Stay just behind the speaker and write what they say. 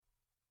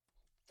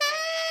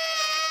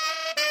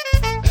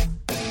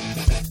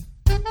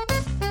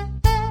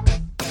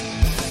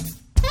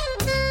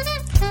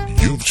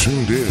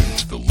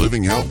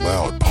Out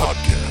Loud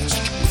podcast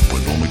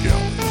with Wendell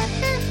McGowan.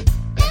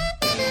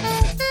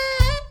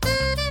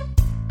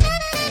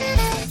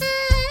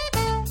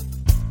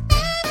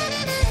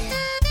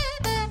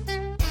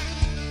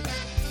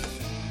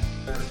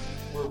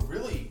 We're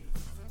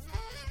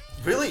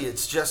really,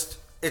 it's just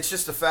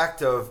a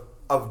fact of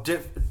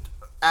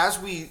as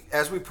we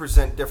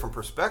present different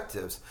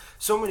perspectives.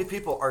 So many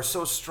people are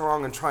so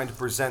strong in trying to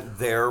present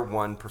their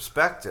one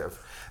perspective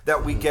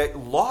that we get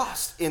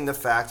lost in the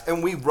fact,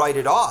 and we write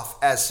it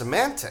off as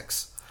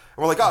semantics.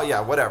 And we're like, oh yeah,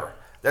 whatever,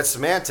 that's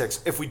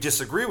semantics if we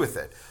disagree with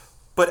it.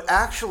 But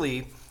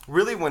actually,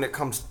 really, when it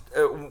comes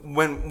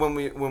when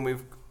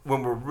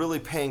we're really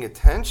paying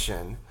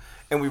attention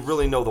and we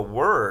really know the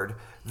word,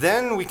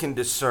 then we can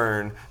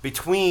discern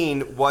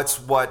between what's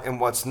what and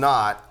what's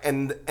not,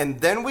 and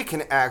then we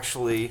can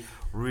actually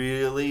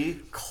really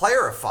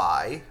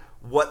clarify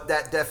what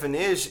that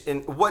definition,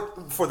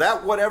 what for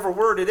that whatever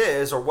word it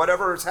is or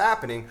whatever is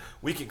happening,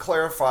 we can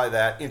clarify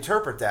that,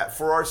 interpret that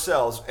for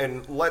ourselves,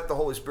 and let the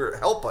Holy Spirit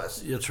help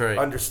us. That's right.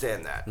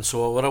 Understand that. And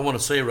so what I want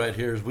to say right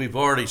here is we've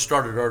already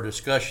started our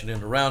discussion in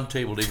the round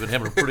table. Even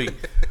having a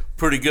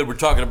pretty good. We're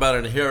talking about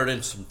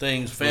inheritance, some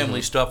things,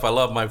 family stuff. I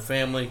love my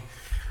family.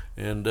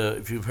 And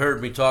if you've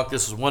heard me talk,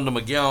 this is Wendell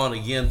McGowan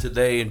again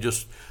today, and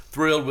just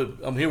thrilled.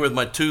 I'm here with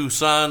my two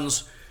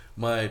sons,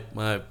 my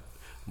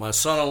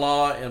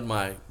son-in-law and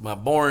my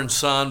born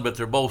son, but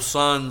they're both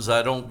sons.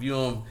 I don't view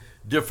them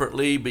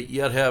differently, but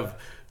yet have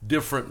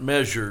different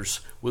measures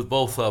with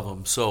both of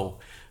them. So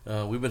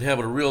we've been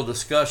having a real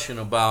discussion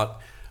about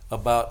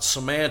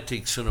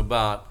semantics and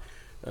about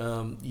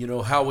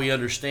how we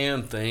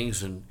understand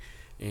things, and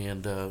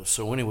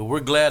so anyway, we're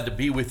glad to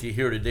be with you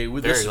here today.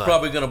 This is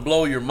probably going to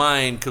blow your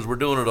mind because we're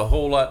doing it a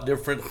whole lot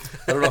different.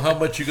 I don't know how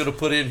much you're going to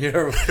put in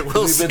here.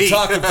 We've been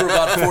talking for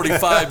about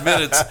 45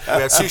 minutes. We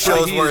have two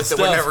shows worth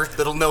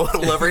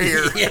that'll ever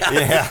hear.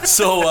 Yeah.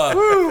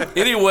 So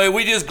anyway,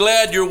 we're just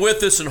glad you're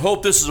with us and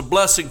hope this is a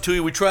blessing to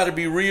you. We try to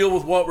be real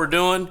with what we're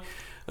doing.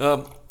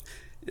 And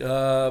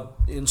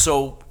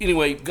so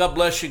anyway, God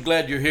bless you.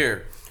 Glad you're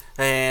here.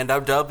 And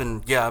I'm Dub,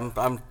 and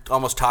I'm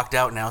almost talked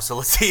out now, so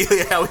let's see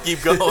how we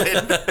keep going.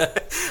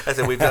 I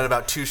said we've done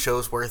about two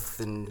shows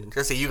worth, and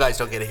I say you guys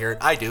don't get to hear it.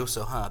 I do,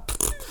 so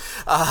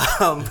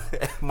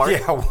Mark?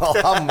 Yeah, well,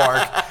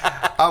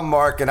 I'm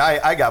Mark, and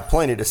I got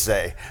plenty to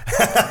say.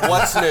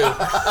 What's new?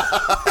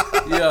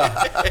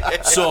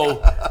 Yeah.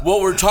 So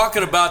what we're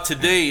talking about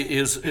today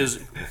is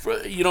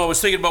I was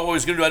thinking about what I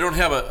was going to do. I don't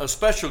have a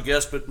special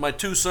guest, but my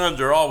two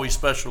sons are always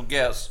special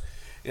guests.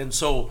 And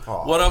so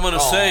what I'm going to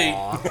say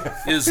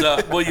is,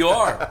 you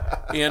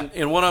are.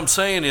 And what I'm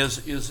saying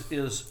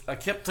is I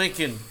kept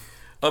thinking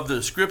of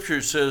the scripture.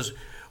 It says,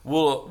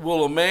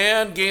 will a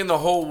man gain the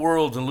whole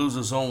world and lose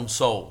his own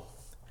soul?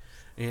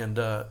 And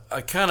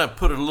I kind of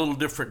put a little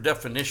different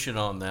definition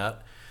on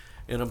that.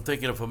 And I'm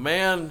thinking, if a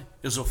man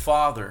is a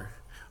father,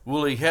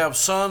 will he have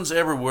sons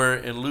everywhere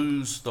and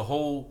lose the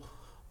whole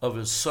of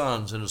his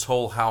sons and his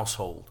whole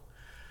household?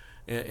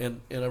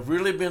 And I've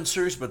really been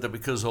serious about that,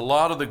 because a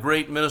lot of the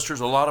great ministers,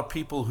 a lot of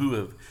people who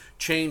have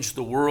changed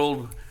the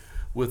world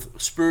with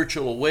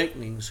spiritual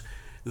awakenings,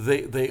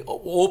 they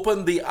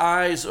opened the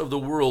eyes of the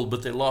world,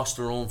 but they lost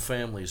their own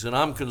families. And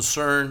I'm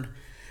concerned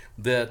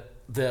that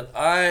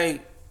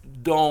I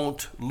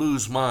don't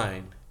lose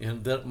mine,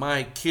 and that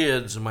my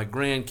kids and my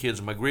grandkids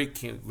and my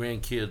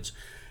great-grandkids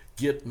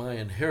get my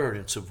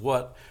inheritance of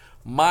what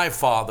my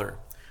father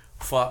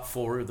fought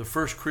for, the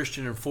first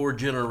Christian in 4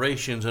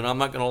 generations, and I'm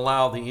not going to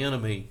allow the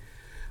enemy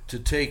to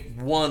take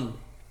one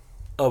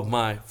of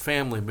my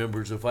family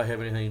members if I have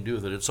anything to do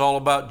with it. It's all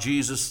about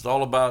Jesus. It's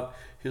all about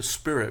his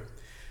spirit.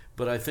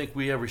 But I think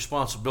we have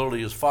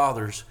responsibility as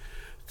fathers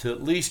to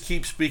at least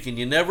keep speaking.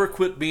 You never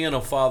quit being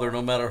a father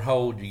no matter how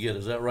old you get.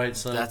 Is that right,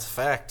 son? That's a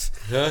fact.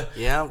 Huh?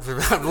 Yeah,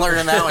 I'm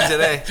learning that one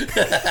today.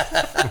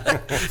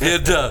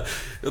 And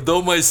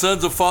though my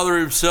son's a father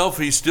himself,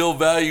 he still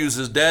values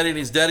his daddy, and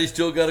his daddy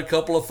still got a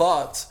couple of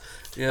thoughts.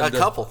 And, a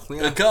couple.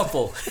 A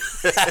couple.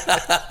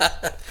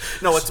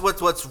 No,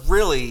 what's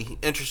really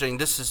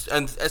interesting,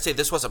 and I say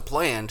this wasn't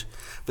planned,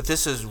 but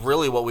this is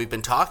really what we've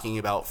been talking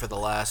about for the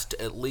last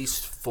at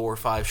least 4 or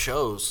 5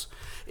 shows,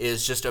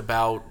 is just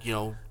about,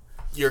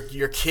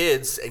 your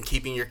kids and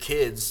keeping your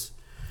kids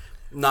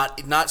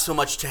not so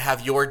much to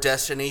have your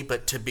destiny,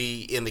 but to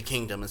be in the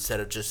kingdom instead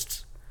of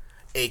just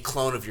a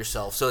clone of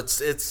yourself. So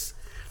it's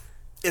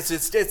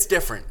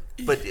different,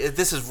 but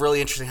this is really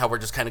interesting how we're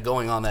just kind of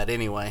going on that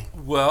anyway.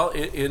 Well,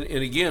 and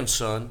again,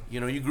 son,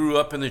 you grew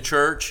up in the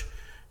church,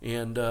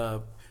 and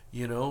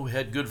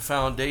had good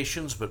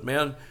foundations, but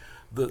man,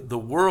 the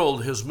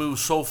world has moved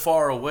so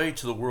far away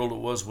to the world it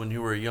was when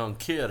you were a young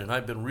kid, and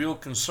I've been real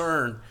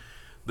concerned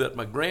that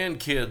my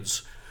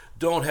grandkids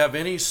don't have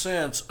any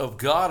sense of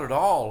God at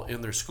all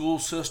in their school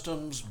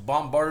systems,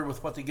 bombarded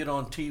with what they get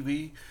on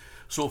TV.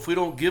 So if we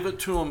don't give it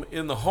to them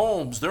in the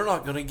homes, they're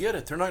not going to get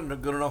it. They're not going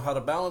to know how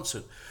to balance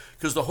it,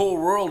 because the whole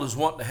world is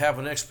wanting to have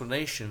an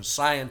explanation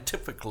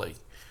scientifically.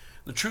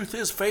 The truth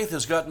is, faith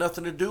has got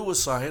nothing to do with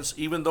science,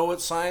 even though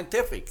it's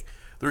scientific.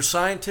 There's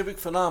scientific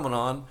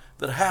phenomenon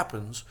that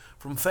happens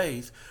from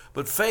faith,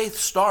 but faith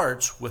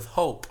starts with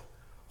hope.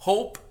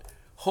 Hope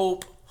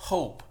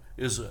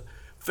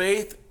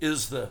faith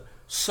is the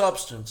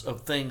substance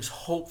of things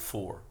hoped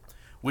for,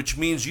 which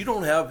means you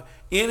don't have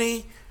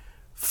any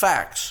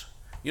facts.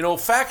 You know,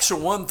 facts are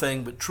one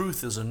thing, but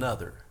truth is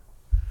another.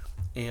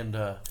 And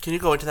can you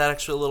go into that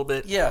actually a little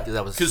bit? Yeah,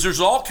 because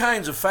there's all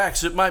kinds of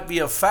facts. It might be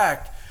a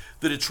fact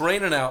that it's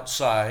raining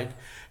outside,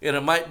 and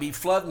it might be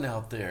flooding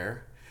out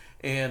there,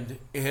 and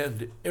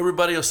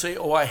everybody will say,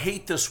 "Oh, I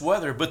hate this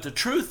weather." But the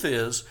truth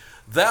is,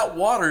 that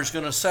water is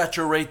going to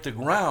saturate the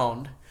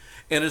ground,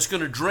 and it's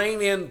going to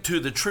drain into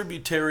the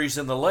tributaries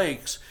and the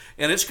lakes,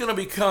 and it's going to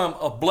become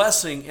a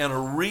blessing and a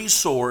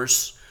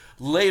resource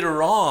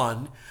later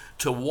on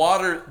to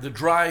water the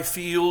dry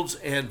fields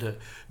and to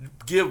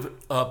give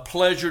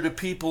pleasure to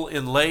people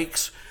in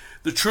lakes.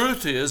 The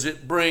truth is,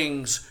 it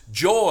brings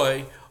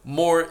joy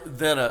more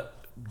than a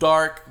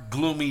dark,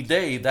 gloomy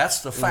day. That's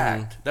the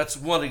fact. That's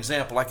one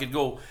example. I could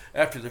go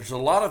after. There's a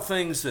lot of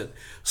things that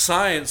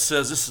science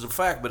says this is a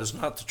fact, but it's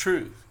not the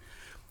truth.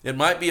 It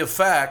might be a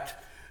fact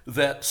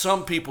that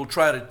some people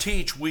try to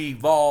teach we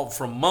evolved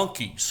from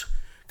monkeys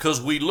because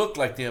we look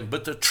like them.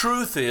 But the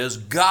truth is,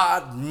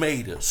 God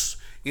made us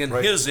in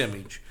His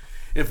image.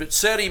 If it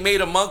said He made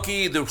a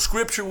monkey, the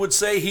scripture would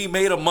say He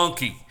made a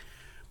monkey.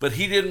 But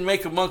He didn't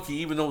make a monkey,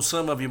 even though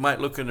some of you might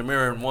look in the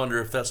mirror and wonder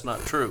if that's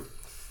not true.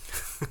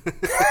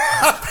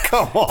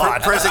 Come on.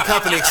 Present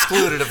company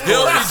excluded, of course.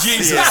 Help me,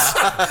 Jesus.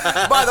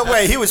 Yeah. By the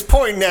way, he was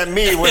pointing at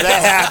me when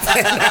that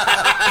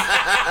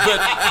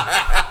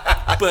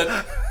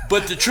happened.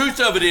 But the truth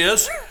of it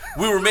is,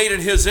 we were made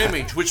in His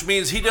image, which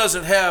means He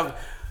doesn't have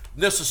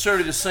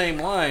necessarily the same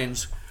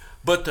lines,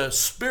 but the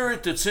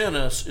spirit that's in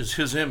us is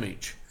His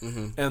image.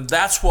 And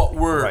that's what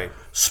we're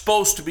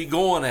supposed to be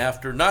going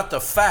after, not the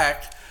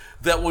fact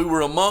that we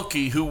were a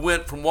monkey who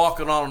went from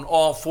walking on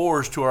all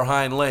fours to our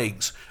hind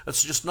legs.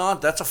 That's just not,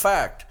 that's a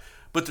fact.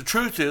 But the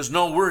truth is,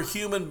 no, we're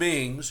human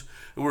beings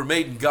and we're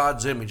made in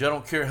God's image. I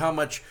don't care how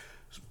much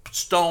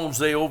stones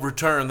they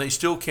overturn, they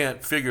still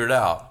can't figure it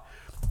out.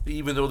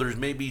 Even though there's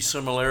maybe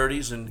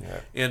similarities,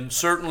 and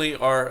certainly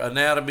our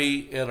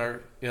anatomy and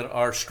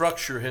our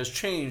structure has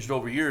changed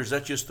over years.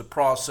 That's just the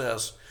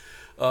process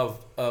of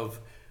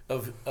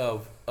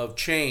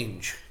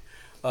change,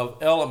 of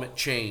element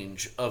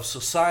change, of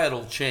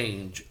societal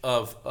change,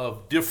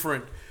 of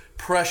different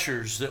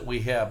pressures that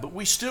we have. But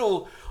we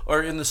still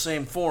are in the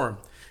same form.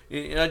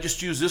 And I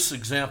just use this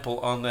example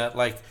on that.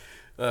 Like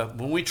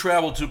when we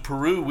travel to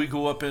Peru, we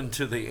go up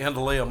into the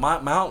Andalaya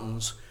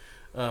Mountains,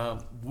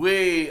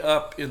 way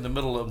up in the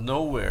middle of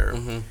nowhere.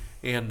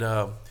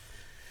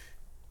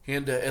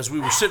 And as we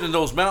were sitting in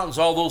those mountains,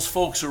 all those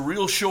folks are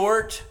real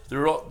short.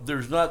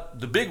 There's not,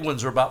 the big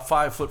ones are about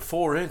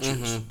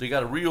 5'4". They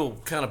got a real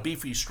kind of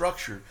beefy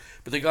structure,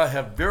 but they got to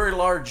have very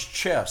large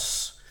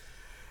chests.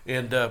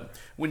 And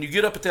when you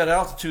get up at that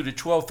altitude at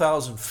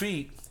 12,000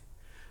 feet,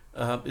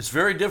 it's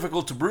very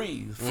difficult to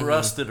breathe for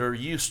us that are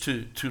used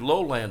to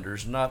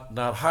lowlanders,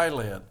 not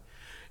highland.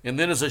 And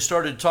then as I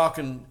started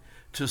talking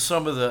to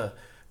some of the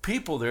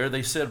people there,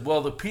 they said,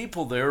 well, the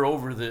people there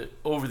over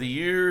the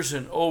years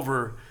and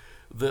over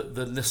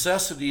the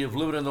necessity of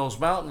living in those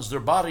mountains, their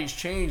bodies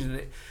change.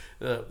 And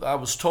I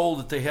was told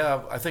that they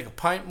have, I think, a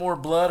pint more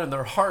blood, and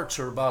their hearts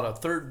are about a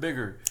third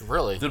bigger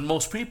than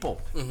most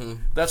people.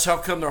 That's how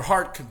come their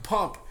heart can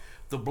pump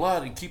the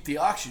blood and keep the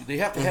oxygen. They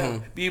have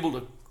to be able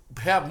to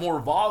have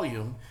more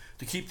volume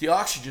to keep the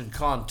oxygen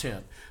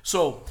content.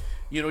 So,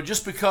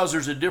 just because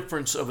there's a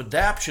difference of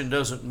adaptation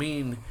doesn't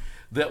mean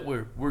that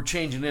we're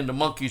changing into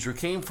monkeys or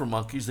came from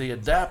monkeys. They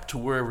adapt to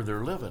wherever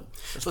they're living.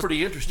 It's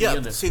pretty interesting,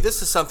 isn't it? See,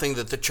 this is something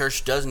that the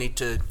church does need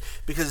to,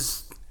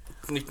 because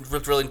we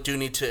really do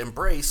need to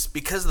embrace,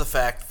 because of the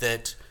fact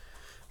that,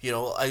 you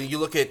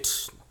look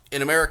at,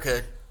 in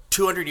America,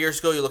 200 years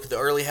ago, you look at the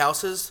early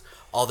houses,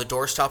 all the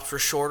doorstops were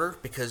shorter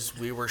because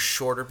we were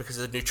shorter because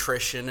of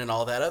nutrition and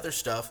all that other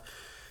stuff.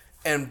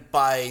 And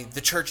by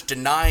the church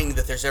denying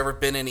that there's ever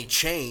been any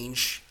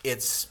change,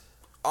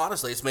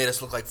 honestly, it's made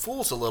us look like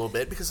fools a little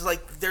bit, because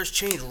there's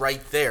change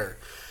right there.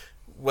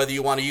 Whether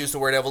you want to use the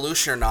word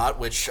evolution or not,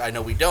 which I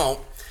know we don't,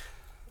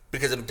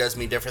 because it does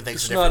mean different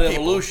things to different people. It's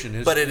not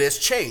evolution. But it is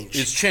change.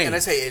 It's change. And I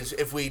say,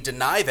 if we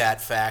deny that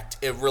fact,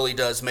 it really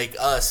does make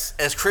us,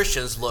 as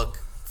Christians, look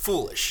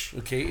foolish.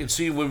 Okay, and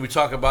see, when we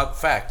talk about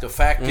fact, the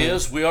fact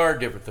is we are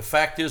different. The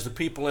fact is the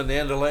people in the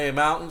Andalaya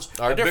Mountains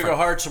are different. Bigger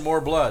hearts and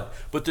more blood.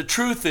 But the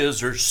truth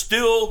is they're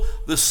still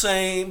the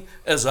same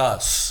as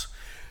us.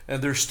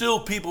 And there's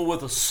still people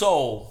with a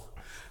soul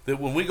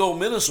that when we go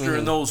minister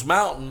in those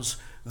mountains,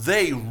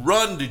 they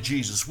run to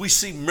Jesus. We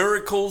see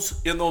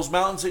miracles in those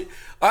mountains.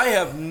 I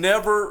have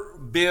never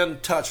been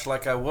touched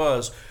like I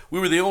was. We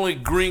were the only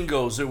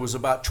gringos. There was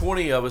about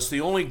 20 of us,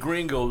 the only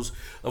gringos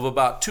of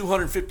about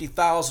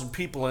 250,000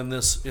 people in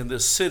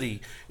this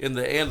city in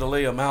the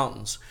Andalaya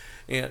Mountains.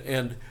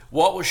 And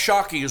what was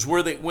shocking is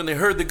when they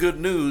heard the good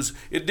news,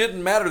 it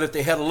didn't matter that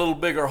they had a little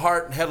bigger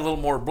heart and had a little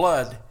more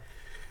blood.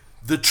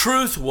 The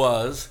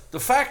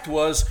fact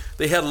was,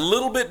 they had a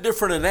little bit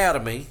different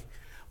anatomy,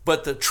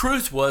 But the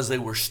truth was they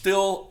were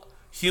still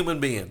human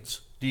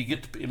beings. Do you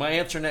get? Am I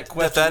answering that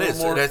question? That a is.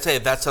 little more? I'd say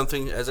that's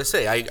something. As I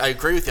say, I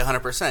agree with you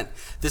 100%.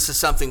 This is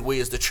something we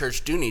as the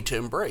church do need to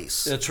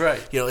embrace. That's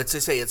right. You know, it's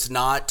to say it's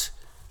not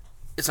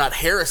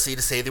heresy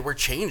to say that we're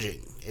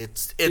changing.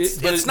 It's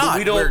not.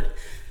 We don't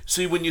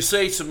see when you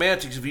say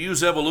semantics. If you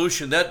use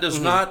evolution, that does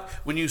not.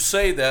 When you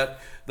say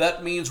that,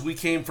 that means we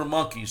came from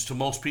monkeys to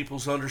most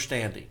people's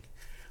understanding.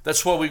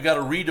 That's why we've got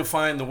to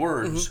redefine the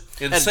words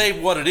and say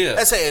what it is.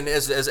 I say, and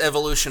as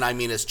evolution, I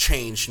mean as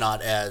change,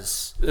 not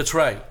as. That's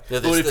right.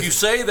 But if you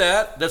say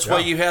that, that's why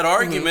you had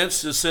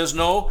arguments that says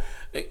no.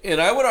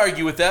 And I would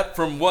argue with that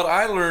from what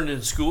I learned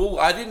in school.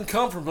 I didn't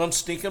come from some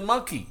stinking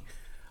monkey.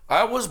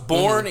 I was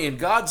born in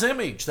God's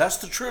image. That's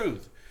the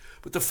truth.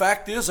 But the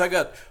fact is, I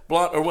got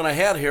blonde, or when I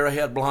had hair, I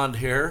had blonde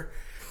hair.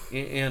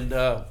 And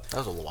that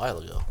was a little while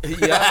ago.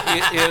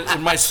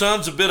 and my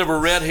son's a bit of a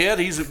redhead.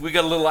 We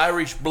got a little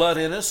Irish blood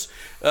in us.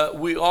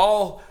 We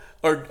all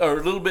are a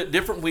little bit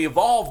different. We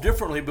evolve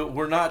differently, but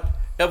we're not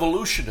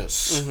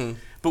evolutionists.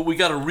 But we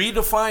got to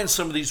redefine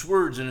some of these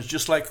words. And it's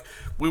just like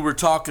we were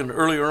talking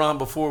earlier on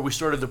before we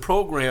started the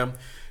program.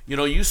 You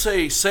know, you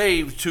say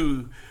saved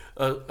to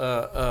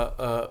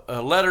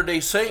a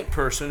Latter-day Saint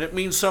person, it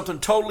means something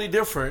totally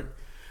different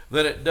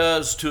than it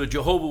does to a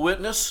Jehovah's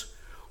Witness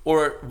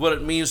or what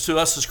it means to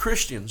us as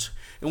Christians.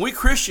 And we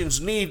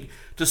Christians need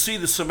to see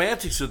the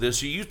semantics of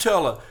this. You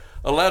tell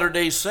a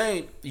Latter-day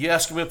Saint, you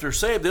ask them if they're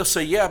saved, they'll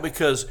say, yeah,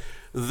 because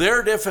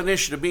their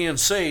definition of being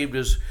saved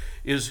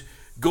is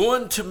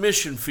going to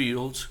mission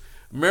fields,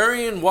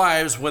 marrying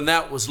wives when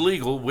that was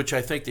legal, which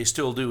I think they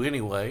still do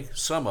anyway,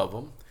 some of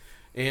them,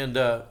 and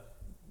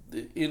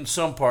in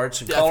some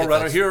parts in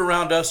Colorado, here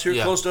around us,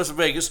 here close to us in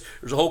Vegas,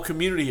 there's a whole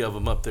community of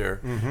them up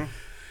there.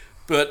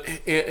 But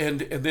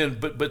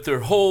but their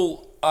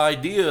whole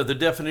idea, the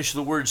definition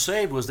of the word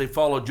saved, was they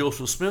followed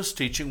Joseph Smith's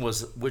teaching,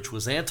 which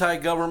was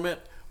anti-government,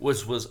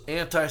 was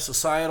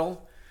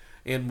anti-societal,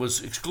 and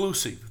was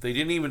exclusive. They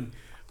didn't even,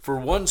 for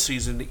one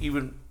season,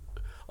 even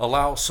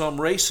allow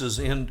some races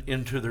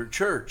into their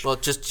church. Well,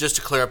 just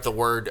to clear up the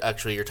word,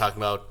 actually, you're talking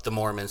about the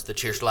Mormons, the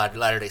Church of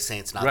Latter-day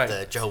Saints, not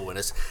the Jehovah's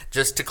Witnesses.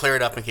 Just to clear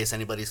it up in case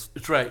anybody's...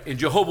 That's right. And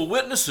Jehovah's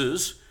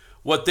Witnesses,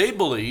 what they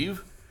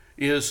believe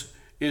is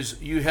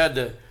you had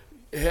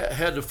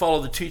to follow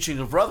the teaching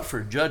of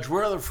Rutherford, Judge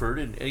Rutherford,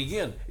 and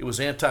again, it was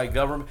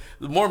anti-government.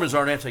 The Mormons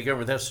aren't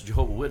anti-government, that's the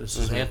Jehovah's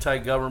Witnesses.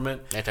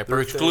 Anti-government, they're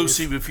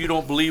exclusive. If you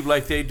don't believe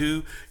like they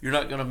do, you're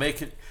not going to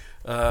make it.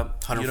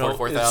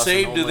 144,000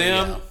 saved to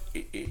them,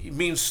 it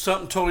means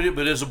something totally different.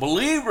 But as a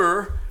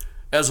believer,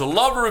 as a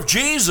lover of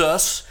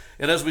Jesus,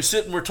 and as we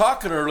sit and we're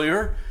talking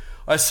earlier,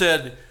 I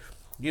said,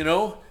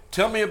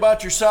 tell me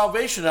about your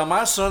salvation. Now,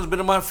 my son's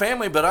been in my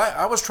family, but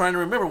I was trying to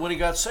remember when he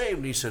got saved.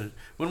 And he said,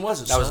 when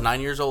was it, son? I was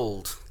 9 years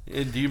old.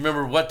 And do you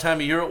remember what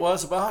time of year it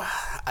was about?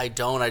 I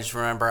don't. I just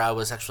remember I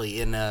was actually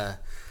in, of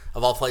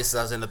all places,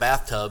 I was in the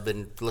bathtub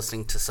and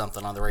listening to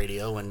something on the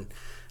radio, and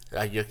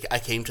I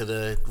came to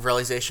the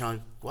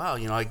realization, wow,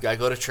 I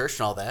go to church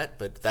and all that,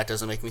 but that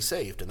doesn't make me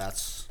saved, and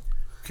that's...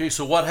 Okay,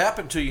 so what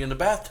happened to you in the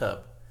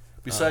bathtub,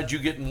 besides you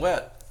getting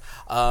wet?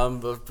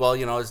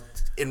 Well,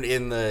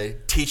 in the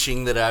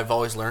teaching that I've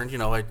always learned,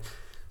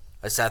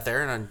 I sat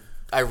there and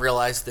I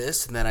realized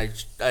this, and then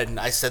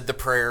I said the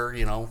prayer,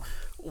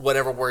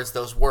 whatever words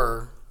those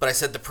were, but I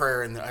said the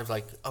prayer, and I was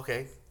like,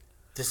 okay,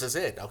 this is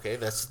it. Okay,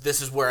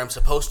 this is where I'm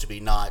supposed to be.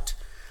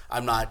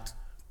 I'm not.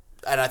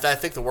 And I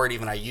think the word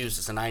even I used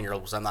as a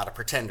 9-year-old was I'm not a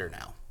pretender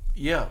now.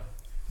 Yeah,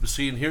 but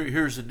see, and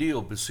here's the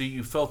deal. But see,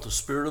 you felt the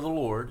Spirit of the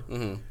Lord,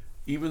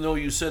 even though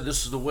you said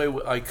this is the way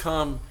I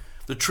come.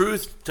 The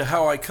truth to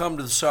how I come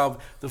to the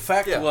salvation. The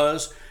fact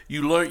was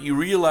you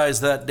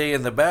realized that day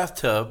in the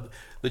bathtub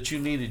that you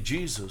needed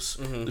Jesus.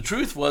 The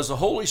truth was the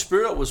Holy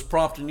Spirit was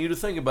prompting you to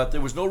think about that.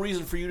 There was no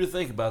reason for you to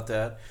think about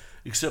that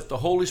except the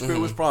Holy Spirit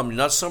was prompting you.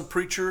 Not some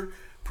preacher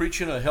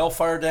preaching a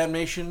hellfire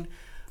damnation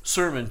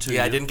sermon to you.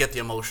 Yeah, I didn't get the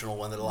emotional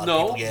one that a lot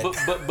of people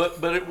get.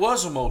 but it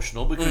was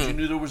emotional because you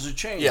knew there was a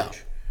change. Yeah.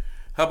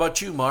 How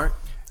about you, Mark?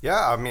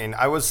 Yeah, I mean,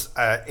 I was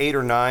 8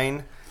 or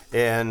 9,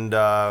 and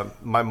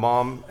my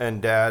mom and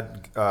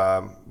dad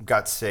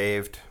got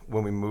saved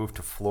when we moved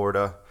to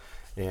Florida,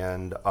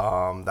 and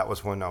that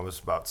was when I was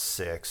about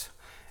 6.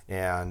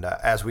 And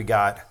as we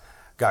got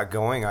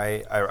going,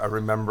 I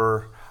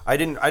remember. I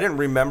didn't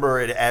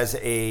remember it as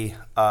a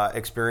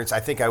experience. I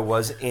think I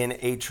was in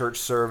a church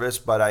service,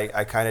 but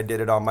I kind of did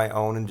it on my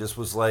own and just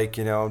was like,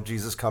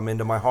 Jesus, come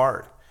into my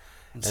heart.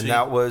 And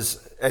that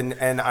was,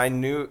 and I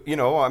knew,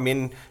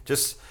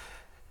 just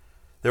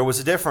there was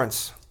a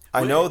difference.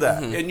 I know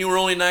that. And you were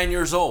only 9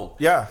 years old.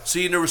 Yeah.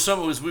 See, and there was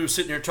some, as we were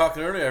sitting here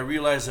talking earlier, I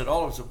realized that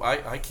all of us,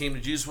 I came to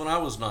Jesus when I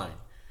was 9.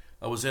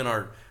 I was in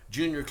our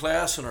junior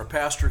class, and our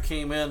pastor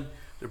came in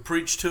to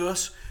preach to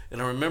us,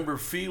 and I remember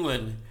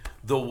feeling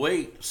the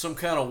weight, some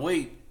kind of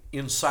weight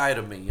inside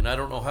of me, and I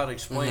don't know how to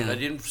explain it. I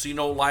didn't see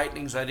no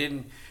lightnings. I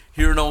didn't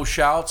hear no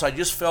shouts. I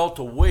just felt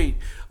a weight.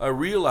 I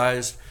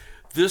realized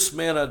this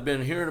man I'd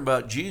been hearing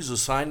about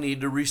Jesus, I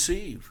need to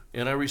receive,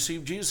 and I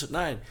received Jesus at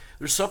 9.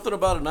 There's something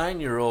about a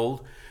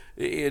 9-year-old.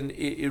 And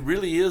it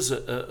really is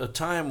a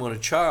time when a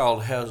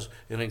child has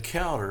an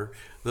encounter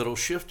that'll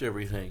shift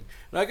everything.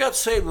 And I got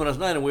saved when I was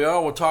 9, and we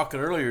all were talking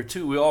earlier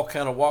too. We all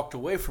kind of walked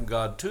away from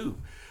God too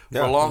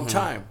for a long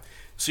time.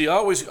 See,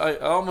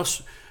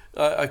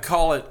 I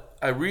call it,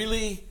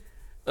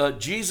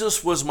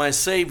 Jesus was my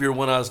Savior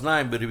when I was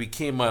 9, but He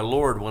became my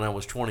Lord when I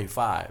was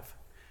 25.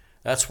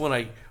 That's when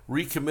I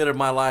recommitted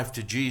my life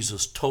to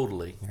Jesus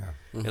totally,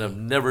 and I've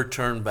never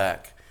turned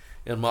back.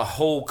 And my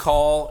whole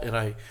call, and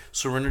I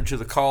surrendered to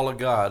the call of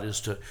God,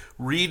 is to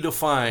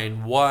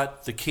redefine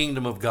what the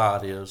kingdom of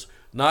God is.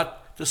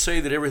 Not to say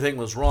that everything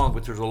was wrong,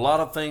 but there's a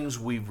lot of things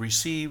we've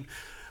received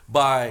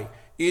by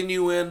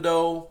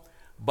innuendo,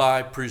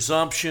 by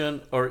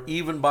presumption, or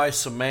even by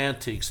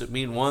semantics that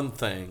mean one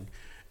thing.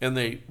 And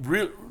they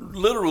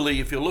literally,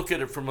 if you look at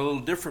it from a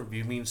little different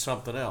view, mean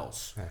something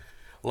else.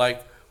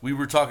 Like we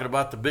were talking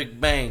about the Big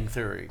Bang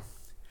Theory.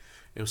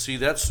 You see,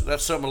 that's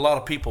something a lot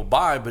of people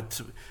buy, but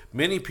to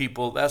many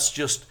people, that's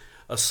just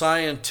a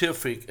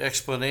scientific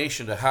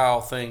explanation to how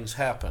things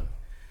happen.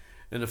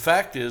 And the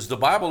fact is, the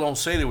Bible don't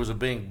say there was a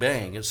Big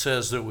Bang. It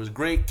says there was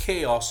great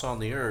chaos on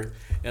the earth,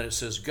 and it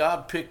says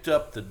God picked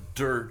up the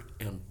dirt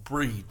and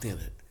breathed in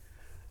it.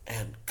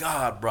 And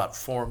God brought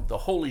form, the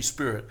Holy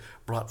Spirit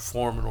brought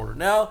form and order.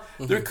 Now,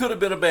 there could have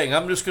been a bang.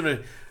 I'm just going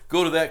to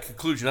go to that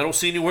conclusion. I don't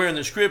see anywhere in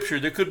the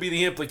Scripture there could be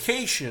the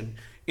implication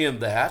in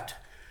that.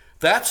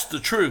 That's the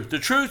truth. The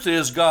truth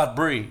is God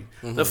breathed.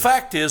 The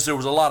fact is there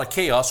was a lot of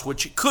chaos,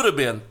 which it could have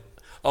been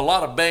a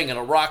lot of banging,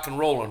 a rock and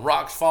rolling,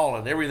 rocks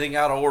falling, everything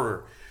out of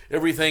order,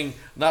 everything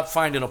not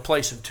finding a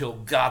place until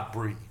God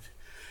breathed.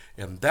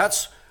 And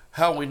that's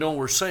how we know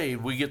we're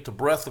saved. We get the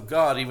breath of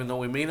God, even though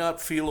we may not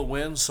feel a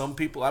wind. Some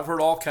people, I've heard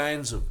all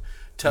kinds of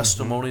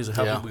testimonies of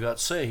how people got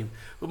saved.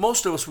 But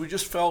most of us, we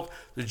just felt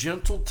the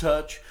gentle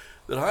touch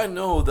that I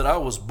know that I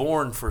was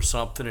born for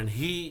something, and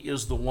He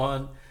is the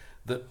one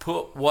that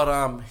put what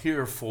I'm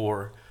here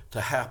for to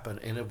happen.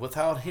 And if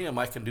without Him,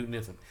 I can do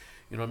nothing.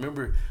 You know, I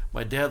remember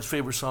my dad's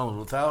favorite song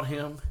was, without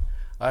Him,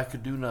 I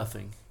could do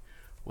nothing.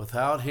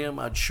 Without Him,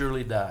 I'd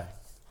surely die.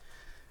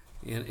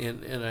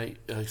 And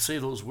I say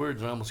those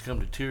words and I almost come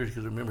to tears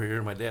because I remember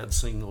hearing my dad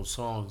sing those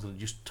songs, and it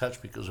just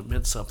touched me because it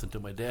meant something to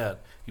my dad.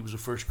 He was the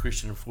first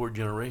Christian in 4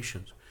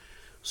 generations.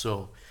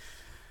 So,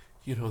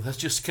 you know, that's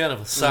just kind of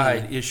a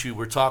side issue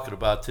we're talking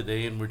about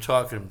today, and we're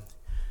talking,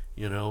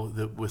 you know,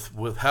 that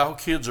with how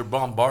kids are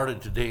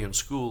bombarded today in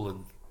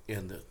school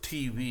and the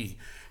TV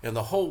and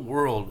the whole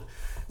world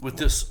with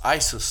this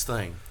ISIS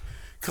thing.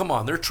 Come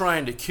on, they're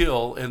trying to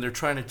kill, and they're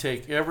trying to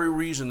take every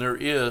reason there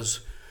is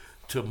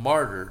to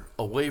martyr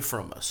away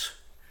from us.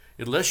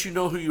 Unless you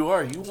know who you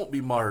are, you won't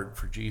be martyred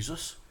for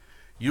Jesus.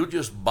 You'll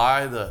just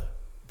buy the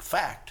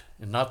fact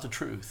and not the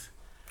truth.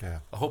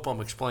 Yeah. I hope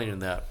I'm explaining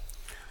that.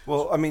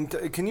 Well, I mean,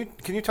 can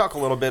you talk a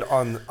little bit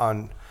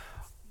on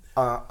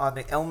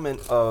the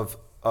element of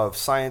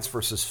science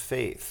versus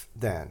faith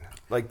then?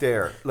 Like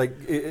there,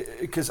 like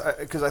because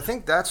I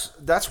think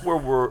that's where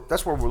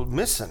we're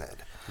missing it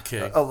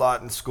a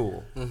lot in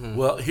school.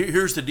 Well,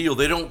 here's the deal.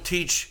 They don't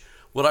teach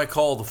what I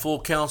call the full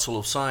counsel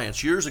of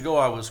science. Years ago,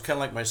 I was kind of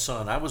like my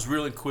son. I was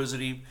real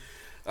inquisitive.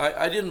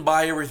 I didn't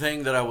buy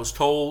everything that I was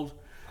told,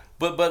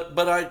 but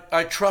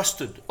I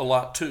trusted a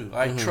lot too.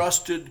 I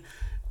trusted.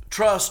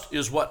 Trust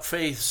is what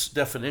faith's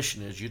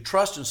definition is. You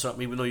trust in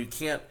something even though you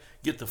can't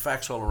get the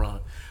facts all around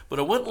it. But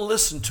I went and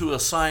listened to a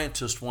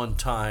scientist one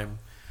time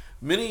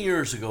many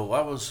years ago.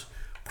 I was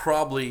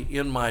probably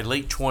in my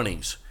late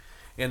 20s,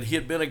 and he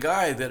had been a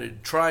guy that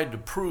had tried to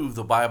prove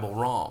the Bible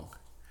wrong.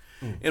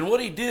 And what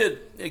he did,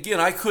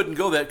 again, I couldn't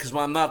go that because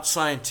I'm not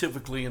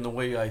scientifically in the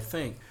way I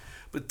think.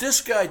 But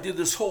this guy did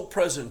this whole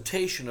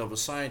presentation of a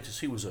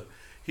scientist. He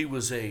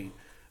was a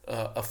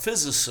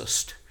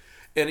physicist,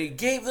 and he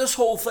gave this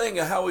whole thing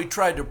of how he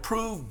tried to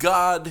prove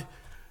God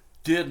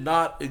did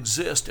not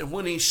exist. And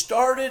when he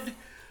started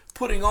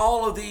putting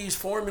all of these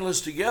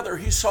formulas together,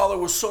 he saw there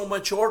was so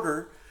much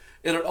order,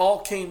 and it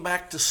all came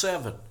back to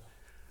 7.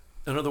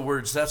 In other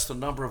words, that's the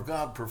number of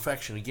God,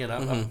 perfection. Again,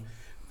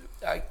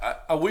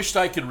 I wished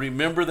I could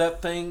remember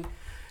that thing,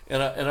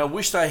 and I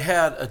wished I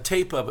had a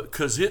tape of it,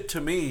 because it,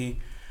 to me,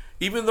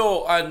 even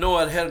though I know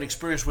I'd had an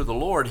experience with the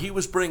Lord, he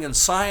was bringing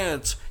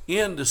science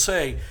in to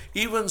say,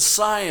 even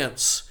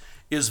science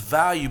is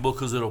valuable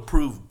because it'll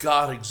prove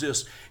God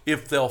exists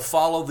if they'll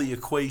follow the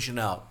equation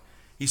out.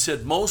 He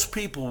said most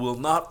people will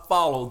not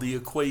follow the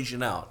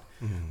equation out.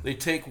 They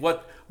take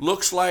what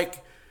looks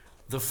like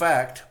the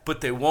fact,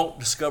 but they won't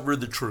discover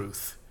the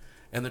truth.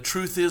 And the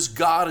truth is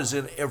God is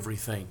in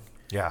everything.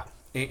 Yeah.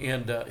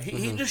 And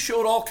he just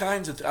showed all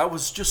kinds of I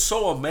was just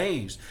so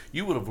amazed.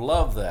 You would have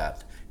loved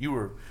that. You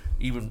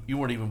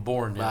weren't even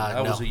born then.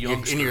 I was a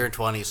youngster. In your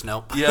 20s,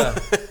 nope. Yeah.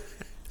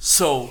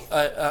 So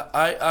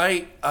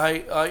I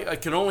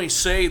can only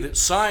say that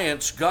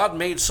science, God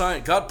made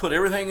science. God put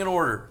everything in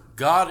order.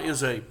 God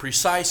is a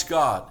precise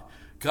God.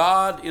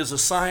 God is a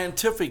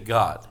scientific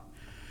God.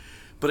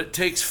 But it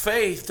takes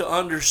faith to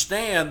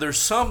understand there's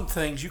some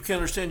things you can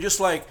understand. Just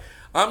like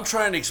I'm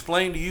trying to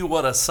explain to you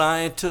what a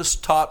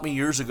scientist taught me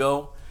years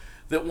ago,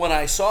 that when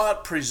I saw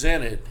it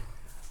presented,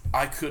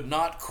 I could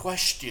not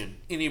question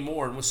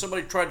anymore. And when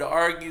somebody tried to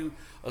argue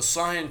a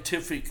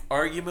scientific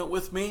argument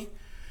with me,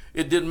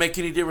 it didn't make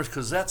any difference,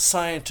 because that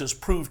scientist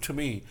proved to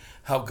me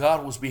how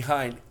God was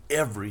behind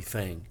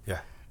everything. Yeah.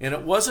 And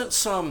it wasn't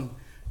some,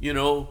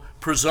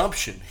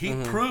 presumption. He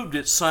proved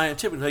it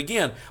scientifically.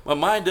 Again, my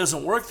mind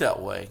doesn't work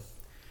that way,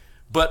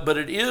 but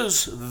it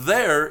is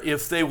there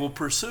if they will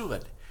pursue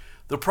it.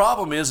 The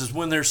problem is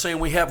when they're saying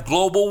we have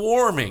global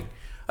warming.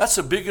 That's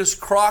the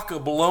biggest crock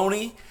of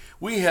baloney.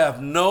 We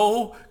have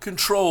no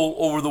control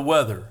over the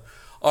weather.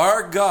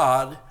 Our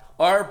God,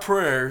 our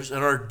prayers,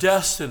 and our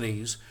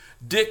destinies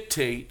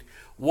dictate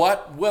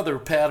what weather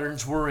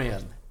patterns we're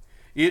in.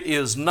 It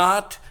is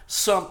not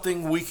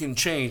something we can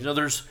change. In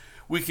other words,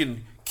 we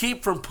can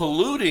keep from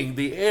polluting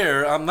the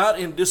air. I'm not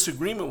in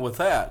disagreement with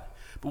that.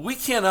 But we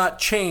cannot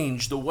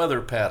change the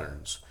weather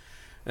patterns.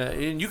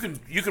 And you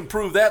can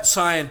prove that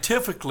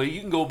scientifically.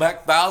 You can go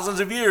back thousands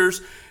of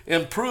years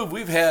and prove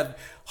we've had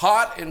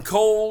hot and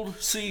cold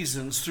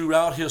seasons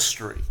throughout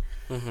history.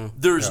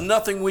 There's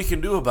nothing we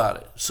can do about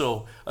it.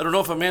 So I don't know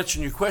if I'm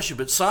answering your question,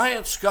 but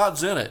science,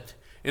 God's in it.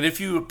 And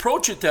if you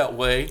approach it that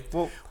way,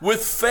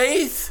 with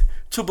faith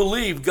to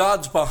believe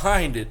God's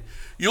behind it,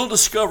 you'll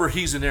discover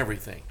He's in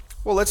everything.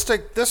 Well, let's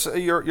take this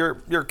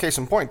your case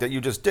in point that you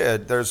just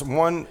did. There's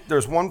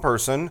one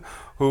person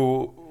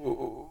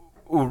who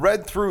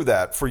read through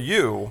that for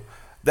you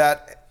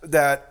that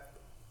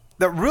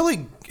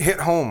really hit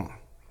home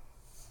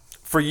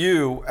for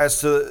you as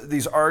to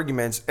these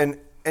arguments, and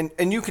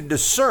you can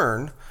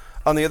discern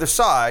on the other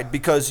side,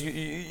 because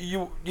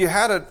you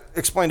had to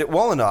explain it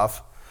well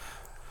enough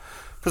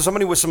for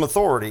somebody with some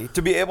authority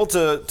to be able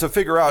to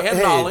figure out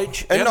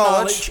knowledge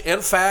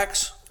and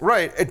facts,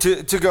 right? And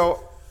to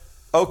go,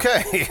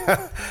 okay,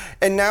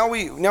 and now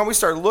we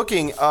start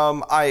looking.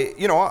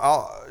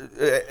 I'll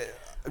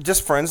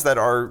just friends that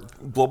are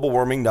global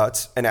warming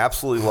nuts and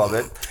absolutely love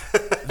it.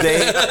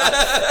 They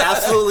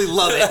absolutely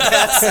love it.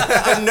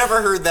 I've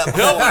never heard that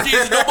before.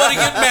 Nobody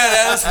get mad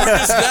at us.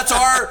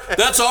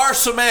 That's our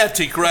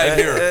semantic right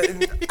here.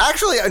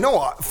 Actually, I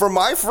know for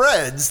my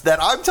friends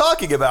that I'm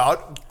talking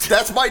about,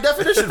 that's my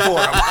definition for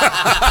them.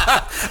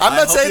 I'm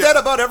not saying that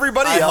about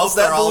everybody else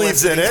that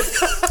believes in it.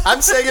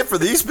 I'm saying it for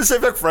these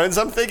specific friends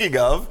I'm thinking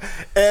of,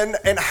 and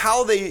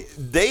how they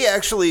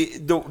actually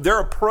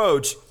their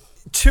approach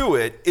to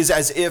it is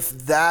as if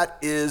that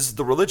is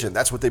the religion.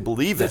 That's what they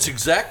believe in. That's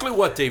exactly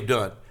what they've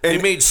done. They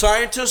made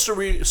science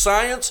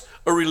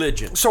a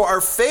religion. So our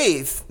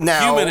faith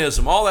now,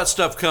 humanism, all that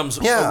stuff comes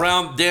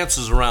around,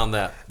 dances around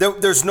that.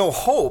 There's no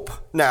hope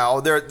now.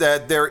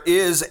 There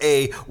is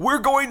we're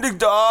going to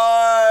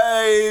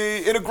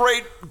die in a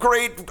great.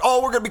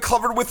 We're going to be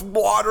covered with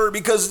water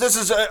because this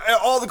is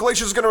all the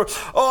glaciers are going to.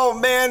 Oh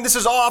man, this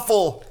is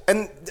awful.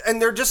 And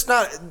they're just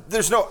not.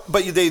 There's no.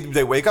 But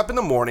they wake up in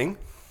the morning.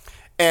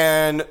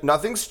 And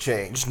nothing's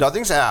changed.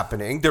 Nothing's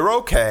happening. They're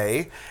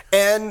okay,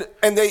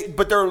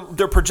 but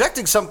they're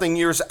projecting something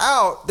years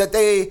out that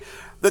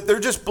they're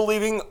just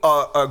believing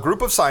a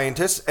group of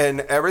scientists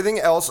and everything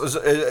else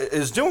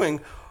is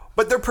doing,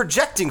 but they're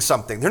projecting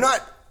something. They're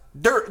not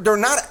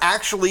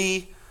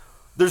actually.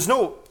 There's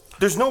no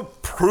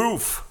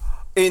proof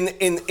in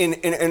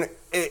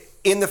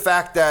the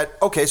fact that,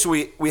 okay, so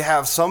we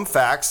have some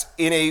facts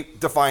in a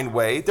defined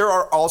way. There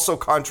are also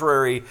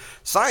contrary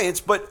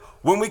science, but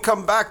when we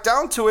come back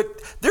down to it,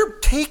 they're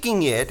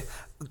taking it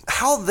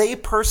how they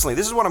personally,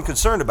 this is what I'm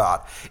concerned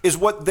about, is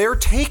what they're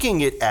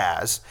taking it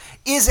as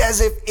if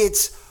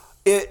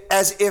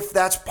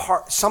that's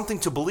something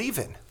to believe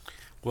in.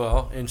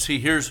 Well, and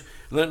see,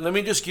 let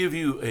me just give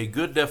you a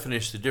good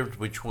definition of the difference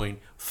between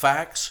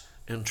facts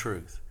and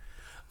truth.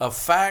 A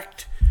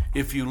fact,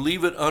 if you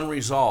leave it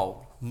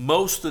unresolved,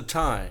 most of the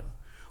time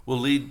will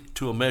lead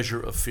to a measure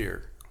of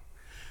fear.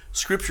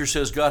 Scripture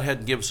says God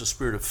hadn't given us a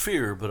spirit of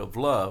fear, but of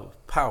love,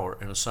 power,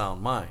 and a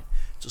sound mind.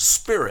 It's a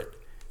spirit.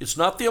 It's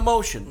not the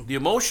emotion. The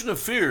emotion of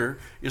fear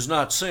is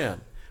not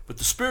sin. But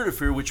the spirit of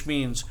fear, which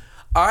means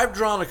I've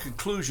drawn a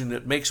conclusion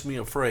that makes me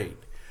afraid.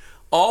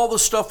 All the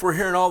stuff we're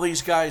hearing all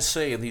these guys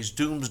say and these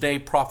doomsday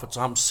prophets,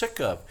 I'm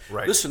sick of.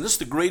 Right. Listen, this is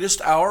the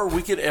greatest hour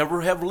we could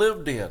ever have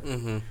lived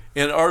in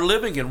and are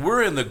living in.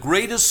 We're in the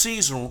greatest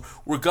season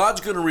where God's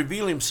going to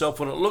reveal himself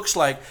when it looks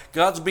like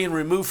God's being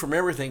removed from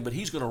everything, but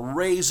he's going to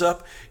raise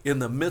up in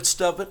the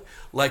midst of it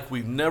like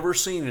we've never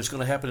seen. It's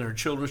going to happen in our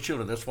children's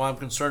children. That's why I'm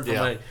concerned for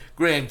my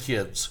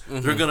grandkids.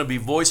 They're going to be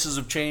voices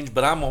of change,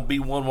 but I'm going to be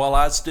one while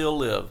I still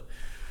live.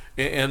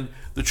 And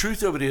the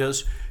truth of it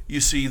is,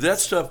 you see that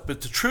stuff,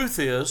 but the truth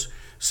is,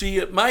 see,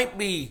 it might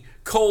be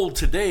cold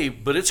today,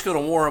 but it's going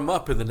to warm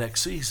up in the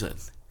next season.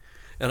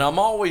 And I'm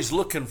always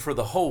looking for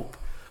the hope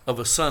of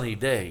a sunny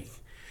day.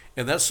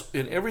 And that's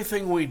in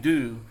everything we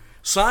do.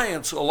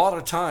 Science, a lot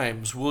of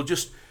times, will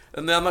just,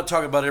 and I'm not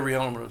talking about every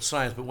element of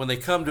science, but when they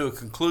come to a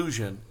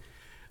conclusion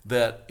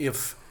that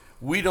if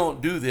we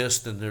don't do this,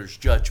 then there's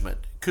judgment.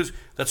 Because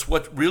that's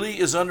what really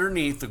is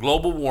underneath the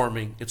global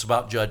warming. It's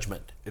about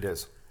judgment. It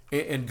is.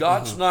 And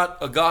God's not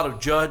a God of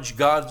judge.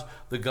 God's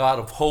the God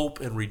of hope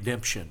and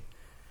redemption.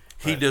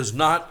 He does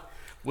not,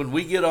 when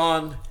we get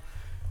on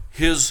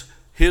his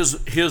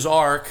his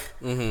ark,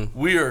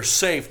 we are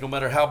safe no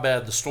matter how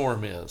bad the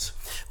storm is.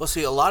 Well,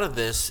 see, a lot of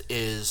this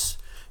is,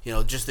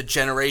 just the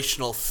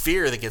generational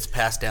fear that gets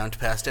passed down.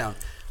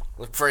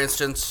 Like, for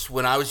instance,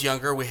 when I was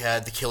younger, we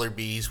had the killer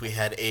bees, we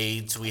had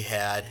AIDS, we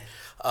had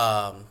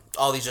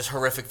all these just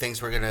horrific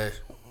things. We're going to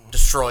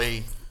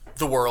destroy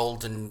the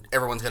world and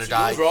everyone's going to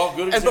die. Those are all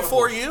good and examples.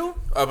 before you,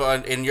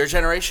 in your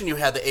generation, you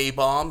had the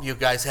A-bomb. You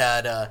guys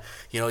had,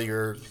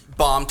 your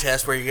bomb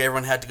test where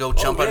everyone had to go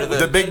jump under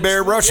The Big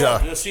Bear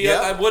Russia. Yeah, see,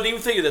 I wouldn't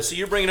even think of that. See,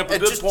 you're bringing up a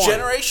And good just point.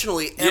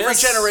 generationally, every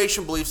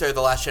generation believes they're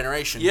the last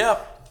generation.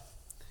 Yep.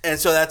 And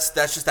so that's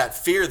just that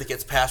fear that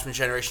gets passed from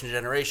generation to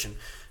generation.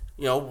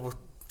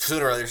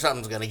 Sooner or later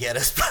something's going to get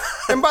us.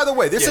 And by the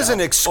way, this isn't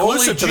Only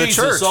exclusive to the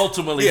Jesus, church.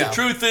 ultimately. Yeah. The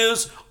truth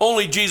is,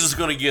 only Jesus is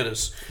going to get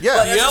us. Yeah.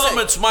 But The as I say,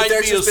 elements but might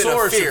there's be a just been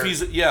source fear. if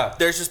he's... Yeah.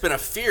 There's just been a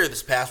fear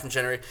that's passed from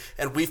generation,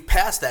 and we've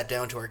passed that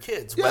down to our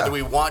kids, Yeah. whether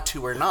we want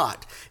to or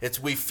not.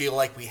 We feel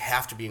like we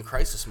have to be in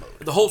crisis mode.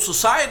 The whole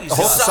society's The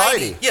whole got it.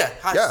 society.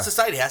 Yeah,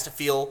 society has to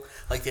feel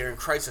like they're in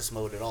crisis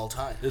mode at all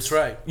times. That's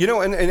right.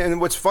 And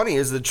what's funny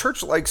is the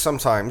church likes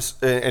sometimes,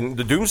 and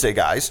the doomsday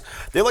guys,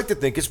 they like to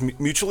think it's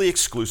mutually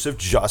exclusive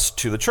just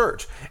to the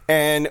church.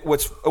 And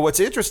what's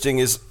interesting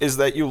is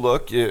that you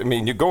look,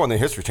 you go on the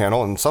History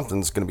Channel and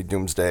something's going to be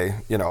doomsday,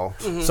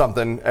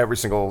 something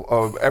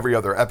every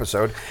other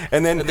episode.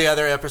 And then The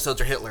other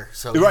episodes are Hitler.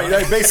 So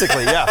right,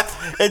 basically, yeah.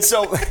 And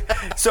so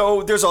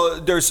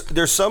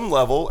there's some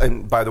level,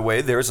 and by the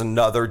way, there's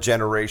another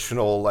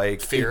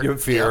generational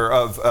fear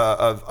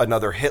of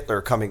another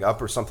Hitler coming up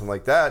or something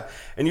like that,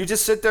 and you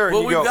just sit there and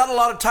Well, you we've go, got a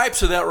lot of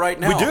types of that right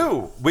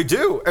now. we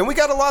do, and we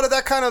got a lot of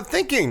that kind of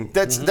thinking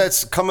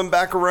that's coming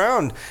back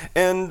around,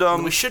 and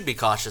we should be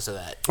cautious of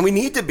that. we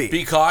need to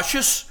Be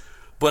cautious,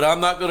 but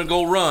I'm not going to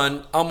go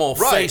run. I'm going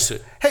to face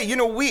it. Hey,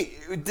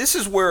 this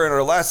is where in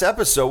our last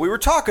episode we were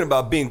talking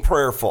about being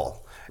prayerful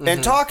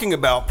and talking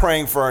about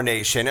praying for our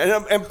nation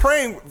and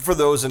praying for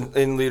those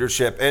in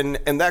leadership and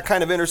that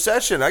kind of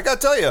intercession. I got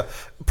to tell you,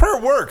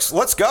 prayer works.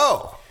 Let's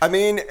go.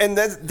 And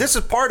this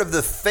is part of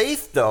the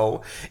faith,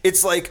 though.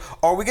 It's like,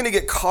 are we going to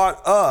get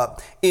caught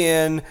up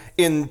in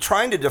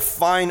trying to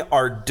define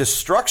our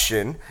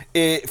destruction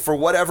for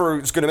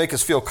whatever is going to make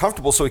us feel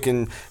comfortable, so we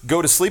can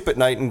go to sleep at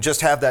night and just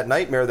have that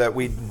nightmare that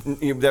we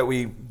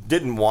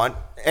didn't want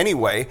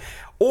anyway?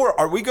 Or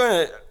are we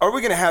going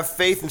to have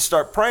faith and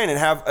start praying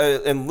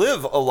and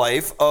live a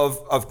life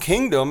of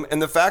kingdom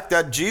and the fact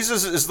that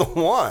Jesus is the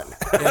one?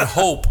 And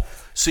hope.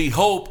 See,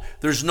 hope,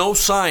 there's no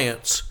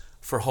science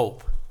for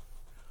hope.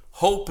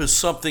 Hope is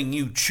something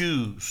you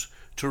choose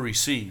to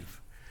receive.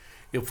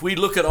 If we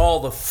look at all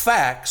the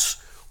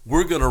facts,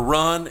 we're going to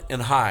run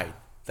and hide.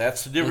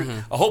 That's the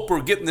difference. I hope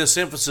we're getting this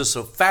emphasis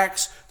of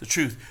facts, the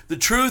truth. The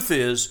truth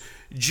is,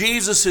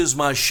 Jesus is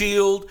my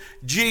shield.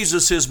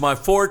 Jesus is my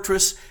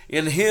fortress.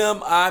 In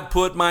him I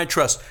put my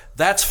trust.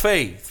 That's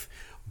faith,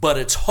 but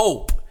it's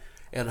hope.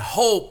 And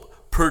hope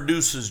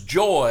produces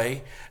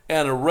joy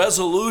and a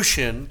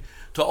resolution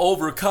to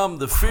overcome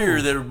the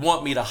fear that would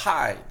want me to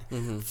hide.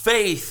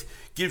 Faith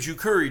gives you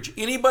courage.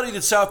 Anybody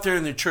that's out there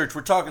in the church,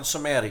 we're talking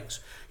somatics.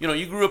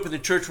 You grew up in the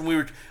church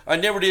when I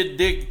never did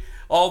dig,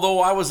 although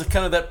I was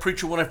kind of that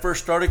preacher when I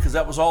first started, because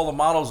that was all the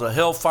models of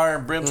hellfire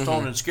and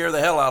brimstone and scare the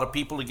hell out of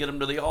people to get them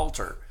to the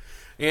altar.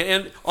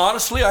 And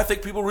honestly, I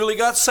think people really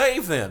got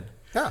saved then.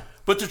 Yeah.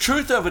 But the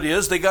truth of it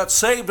is, they got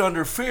saved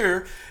under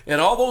fear, and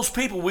all those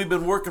people, we've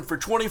been working for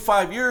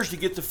 25 years to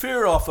get the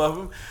fear off of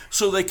them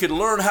so they could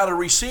learn how to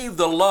receive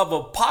the love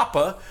of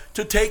Papa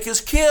to take his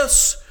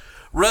kiss,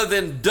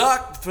 rather than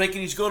duck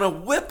thinking he's going to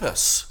whip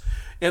us.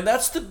 And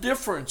that's the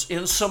difference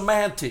in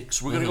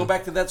semantics. We're going to go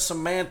back to that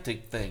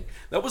semantic thing.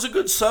 That was a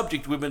good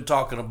subject we've been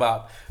talking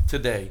about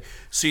today.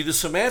 See, the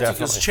semantic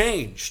has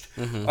changed.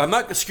 I'm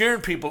not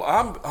scaring people.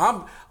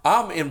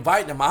 I'm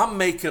inviting them. I'm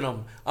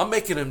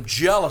making them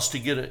jealous to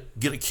get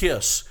a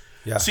kiss.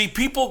 Yeah. See,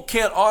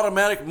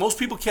 most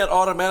people can't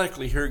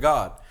automatically hear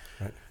God.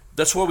 Right.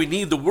 That's why we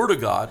need the Word of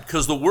God,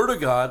 because the Word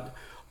of God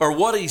are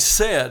what He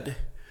said,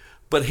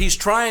 but He's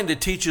trying to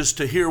teach us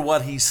to hear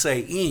what He's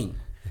saying.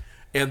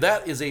 And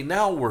that is a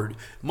now word.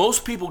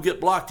 Most people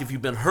get blocked if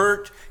you've been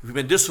hurt, if you've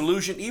been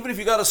disillusioned, even if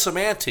you got a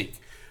semantic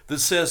that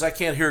says, I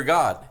can't hear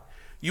God.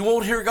 You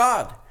won't hear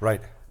God.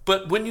 Right.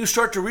 But when you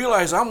start to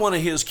realize I'm one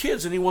of His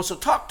kids and He wants to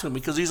talk to me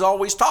because He's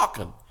always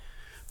talking,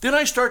 then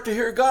I start to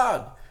hear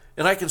God.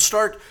 And I can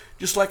start,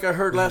 just like I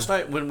heard last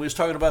night when we was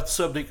talking about the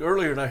subject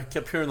earlier, and I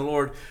kept hearing the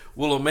Lord,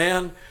 will a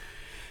man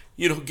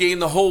gain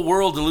the whole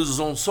world to lose his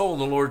own soul?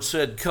 And the Lord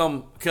said,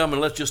 come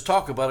and let's just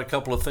talk about a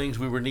couple of things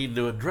we were needing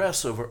to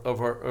address of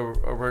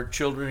our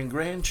children and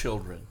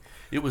grandchildren.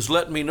 It was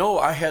letting me know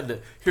I had to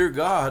hear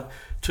God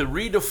to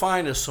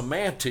redefine a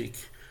semantic,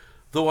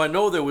 though I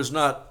know there was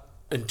not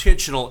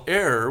intentional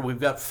error. We've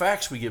got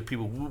facts we give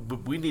people.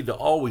 We need to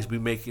always be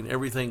making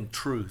everything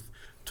truth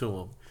to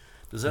them.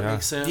 Does that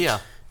make sense? Yeah.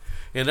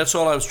 And that's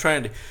all I was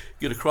trying to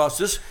get across.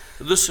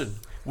 Listen,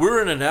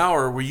 we're in an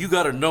hour where you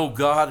got to know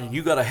God and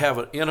you got to have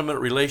an intimate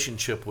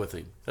relationship with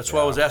Him. That's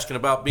why I was asking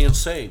about being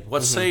saved.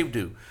 What's saved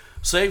do?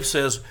 Save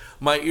says,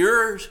 my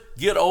ears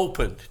get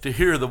opened to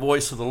hear the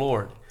voice of the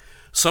Lord.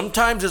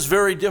 Sometimes it's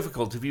very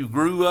difficult. If you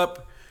grew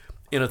up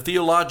in a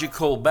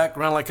theological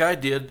background like I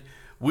did,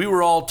 we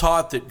were all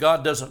taught that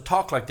God doesn't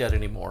talk like that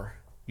anymore.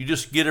 You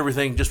just get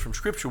everything just from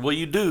Scripture. Well,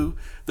 you do.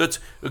 That's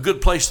a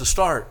good place to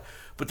start.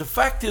 But the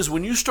fact is,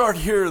 when you start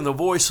hearing the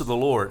voice of the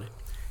Lord,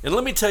 and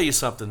let me tell you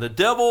something, the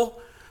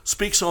devil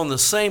speaks on the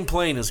same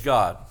plane as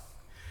God.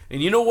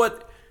 And you know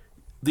what?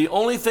 The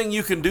only thing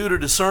you can do to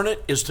discern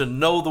it is to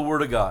know the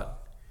Word of God.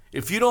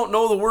 If you don't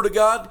know the Word of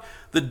God,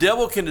 the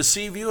devil can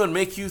deceive you and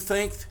make you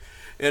think,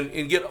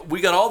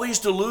 we got all these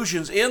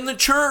delusions in the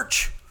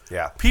church.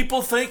 Yeah.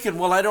 People thinking,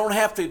 well, I don't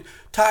have to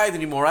tithe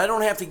anymore. I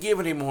don't have to give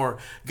anymore.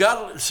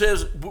 God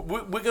says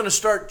we're going to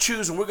start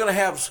choosing. We're going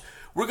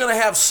to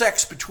have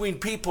sex between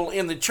people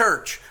in the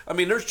church. I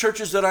mean, there's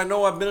churches that I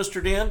know I've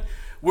ministered in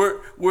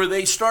where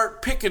they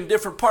start picking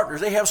different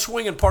partners. They have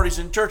swinging parties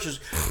in churches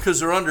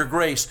because they're under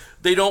grace.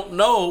 They don't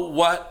know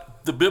what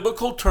the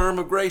biblical term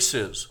of grace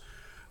is.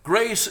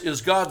 Grace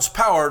is God's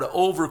power to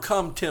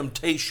overcome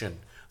temptation.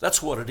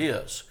 That's what it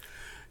is.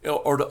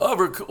 Or to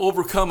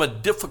overcome a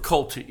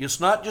difficulty.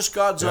 It's not just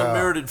God's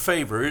unmerited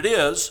favor. It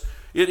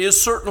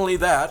is certainly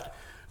that,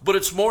 but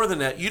it's more than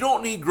that. You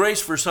don't need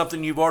grace for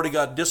something you've already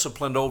got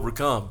discipline to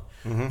overcome.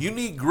 Mm-hmm. You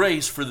need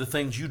grace for the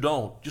things you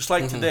don't. Just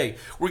like today,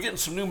 we're getting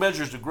some new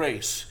measures of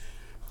grace.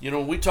 You know,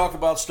 when we talk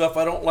about stuff,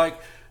 I don't like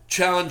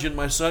challenging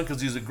my son because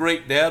he's a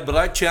great dad, but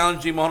I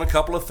challenged him on a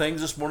couple of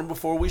things this morning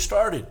before we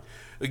started.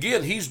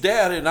 Again, he's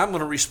dad, and I'm going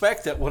to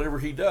respect that, whatever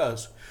he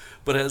does.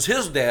 But as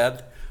his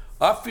dad,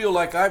 I feel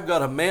like I've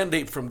got a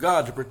mandate from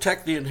God to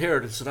protect the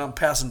inheritance that I'm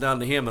passing down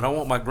to him, and I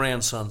want my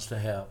grandsons to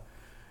have.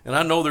 And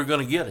I know they're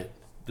going to get it.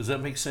 Does that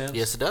make sense?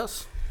 Yes, it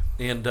does.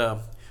 And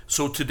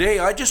so today,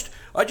 I just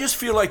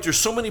feel like there's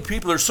so many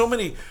people, there's so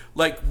many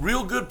like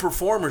real good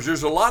performers.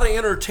 There's a lot of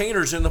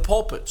entertainers in the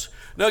pulpits.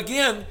 Now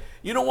again,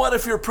 you know what?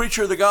 If you're a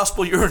preacher of the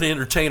gospel, you're an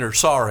entertainer.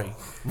 Sorry.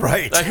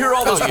 Right. I hear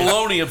all this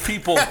baloney of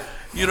people,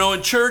 you know,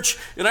 in church.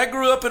 And I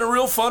grew up in a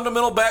real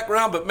fundamental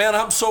background, but man,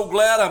 I'm so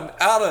glad I'm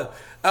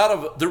out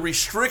of the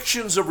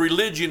restrictions of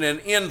religion and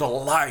into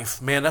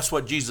life. Man, that's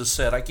what Jesus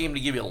said. I came to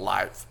give you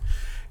life.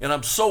 And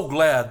I'm so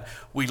glad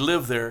we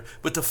live there.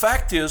 But the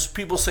fact is,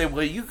 people say,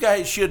 well, you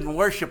guys shouldn't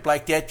worship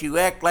like that. You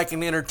act like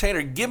an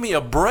entertainer. Give me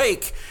a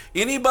break.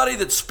 Anybody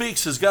that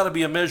speaks has got to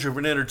be a measure of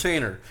an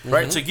entertainer.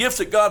 Right? It's a gift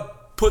that God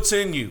puts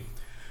in you.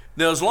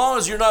 Now, as long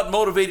as you're not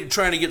motivated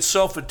trying to get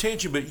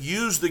self-attention, but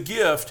use the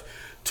gift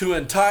to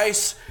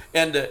entice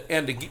and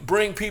to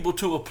bring people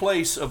to a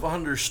place of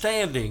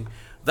understanding,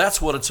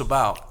 that's what it's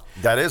about.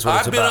 That is what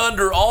it's about. I've been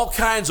under all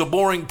kinds of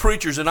boring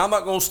preachers, and I'm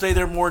not going to stay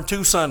there more than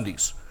 2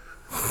 Sundays.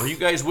 Are you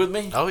guys with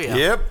me? Oh, yeah.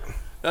 Yep.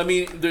 I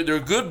mean, they're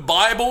good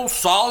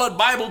solid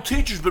Bible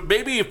teachers, but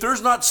maybe if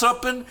there's not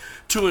something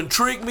to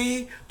intrigue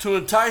me, to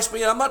entice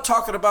me, I'm not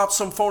talking about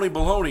some phony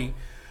baloney,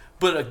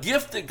 but a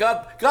gift that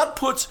God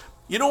puts,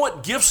 you know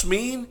what gifts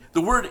mean? The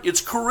word, it's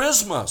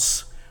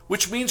charismas,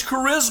 which means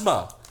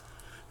charisma.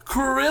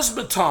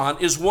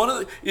 Charismaton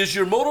is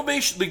your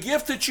motivation. The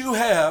gift that you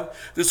have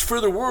that's for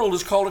the world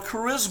is called a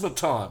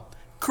charismaton.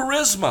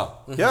 Charisma.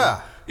 Yeah.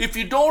 If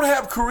you don't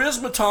have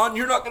charismaton,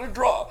 you're not going to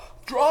draw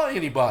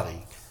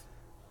anybody.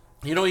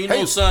 You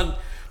know, son,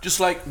 just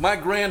like my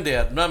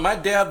granddad. My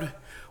dad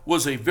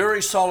was a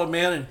very solid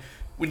man, and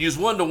when you was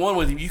one-to-one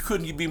with him, you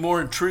couldn't be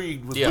more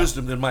intrigued with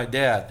wisdom than my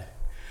dad.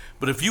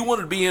 But if you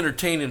wanted to be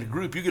entertained in a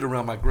group, you get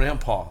around my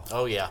grandpa.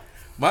 Oh, yeah.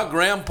 My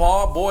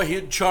grandpa, boy,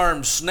 he'd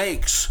charm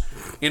snakes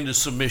into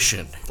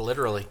submission.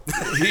 Literally.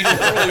 He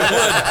literally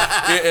would.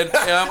 And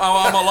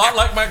I'm a lot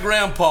like my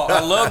grandpa. I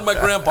loved my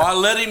grandpa. I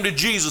led him to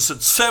Jesus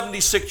at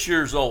 76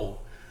 years old.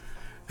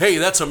 Hey,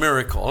 that's a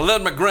miracle. I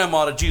led my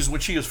grandma to Jesus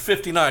when she was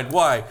 59.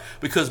 Why?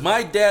 Because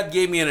my dad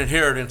gave me an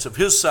inheritance of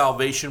his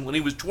salvation when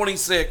he was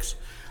 26.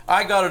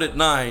 I got it at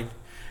 9.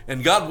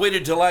 And God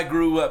waited till I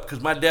grew up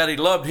because my daddy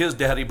loved his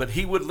daddy, but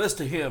he wouldn't listen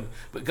to him.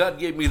 But God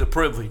gave me the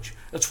privilege.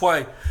 That's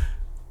why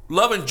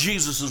loving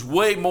Jesus is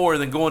way more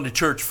than going to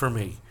church for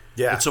me.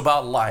 Yeah. It's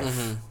about life.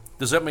 Mm-hmm.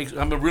 Does that make?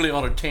 I'm really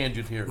on a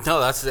tangent here. No,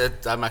 that's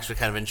it. I'm actually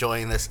kind of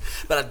enjoying this.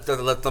 But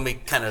let me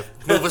kind of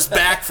move us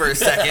back for a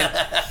second.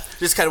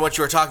 Just kind of what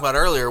you were talking about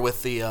earlier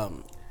with the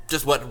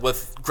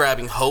with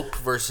grabbing hope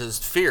versus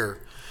fear.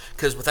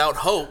 Because without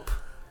hope,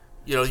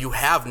 you know, you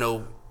have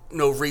no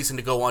reason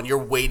to go on. You're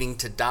waiting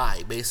to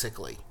die,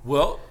 basically.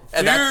 Well,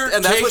 and fear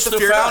that's takes what the the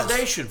fear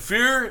foundation. does.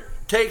 Fear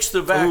takes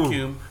the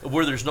vacuum of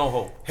where there's no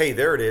hope. Hey,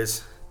 there it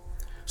is.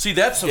 See,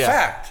 that's a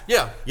fact.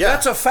 Yeah.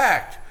 That's a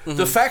fact. Mm-hmm.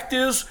 The fact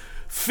is,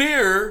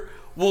 fear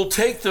will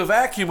take the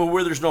vacuum of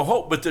where there's no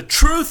hope. But the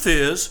truth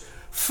is,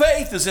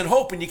 faith is in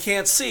hope, and you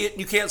can't see it,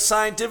 and you can't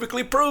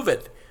scientifically prove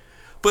it.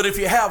 But if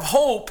you have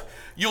hope,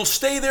 you'll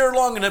stay there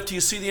long enough till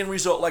you see the end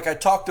result. Like I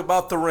talked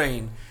about the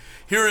rain.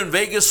 Here in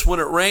Vegas, when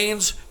it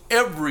rains,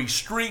 every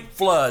street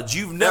floods.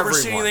 You've never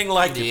seen Everyone. anything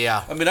like it.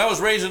 Yeah. I mean, I was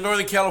raised in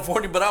Northern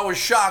California, but I was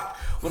shocked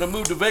when I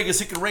moved to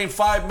Vegas. It can rain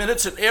 5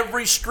 minutes, and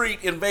every street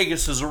in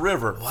Vegas is a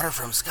river. Water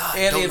from sky.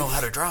 And Don't in- know how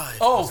to drive.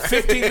 Oh,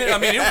 15 minutes. I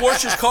mean, it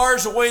washes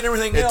cars away and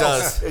everything else.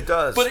 does. It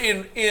does. But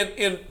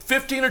in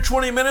 15 or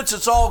 20 minutes,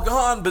 it's all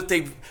gone. But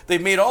they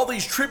made all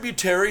these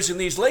tributaries and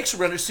these lakes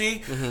around it.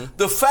 See,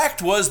 the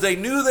fact was they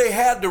knew they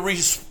had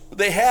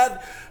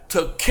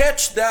to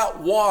catch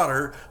that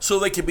water so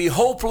they could be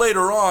hope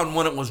later on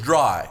when it was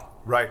dry.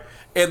 Right.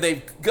 And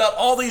they've got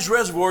all these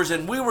reservoirs,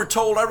 and we were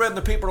told, I read in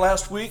the paper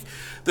last week,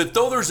 that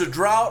though there's a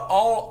drought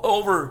all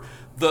over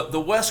the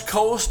West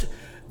Coast,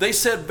 they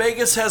said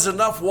Vegas has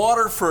enough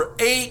water for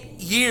 8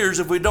 years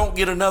if we don't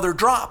get another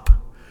drop,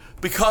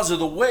 because of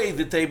the way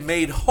that they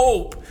made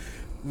hope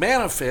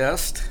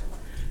manifest.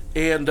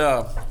 And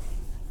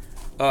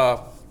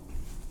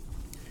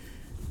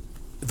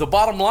the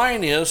bottom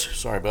line is,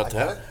 sorry about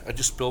that, I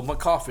just spilled my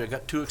coffee, I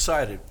got too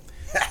excited.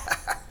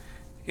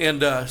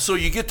 And so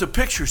you get the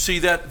picture. See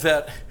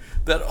that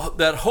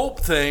hope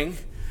thing.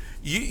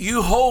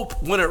 You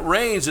hope when it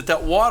rains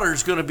that water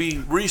is going to be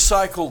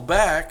recycled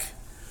back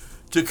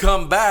to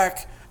come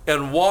back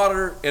and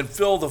water and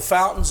fill the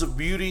fountains of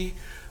beauty,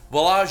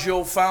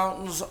 Bellagio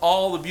fountains,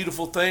 all the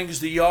beautiful things,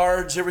 the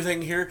yards,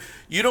 everything here.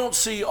 You don't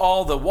see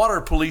all the water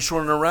police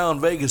running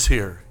around Vegas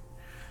here,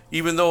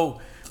 even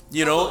though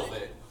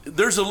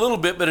there's a little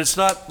bit, but it's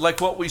not like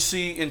what we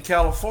see in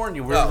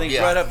California where everything's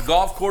right up.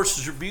 Golf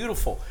courses are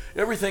beautiful.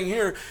 Everything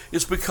here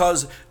is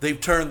because they've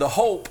turned the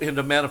hope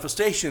into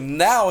manifestation.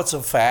 Now it's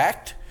a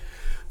fact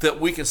that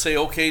we can say,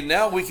 okay,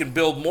 now we can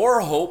build more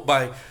hope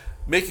by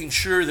making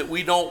sure that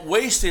we don't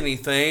waste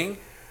anything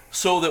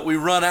so that we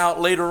run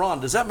out later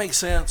on. Does that make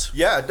sense?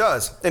 Yeah, it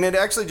does. And it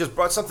actually just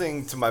brought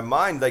something to my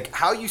mind. Like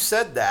how you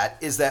said that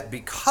is that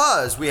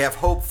because we have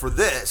hope for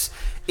this,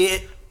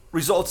 it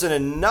results in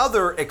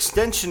another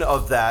extension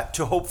of that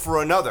to hope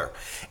for another.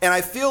 And I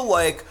feel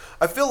like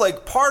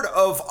part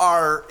of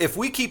our, if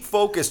we keep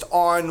focused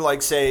on,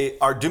 like, say,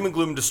 our doom and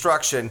gloom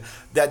destruction,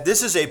 that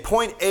this is a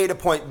point A to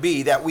point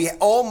B, that we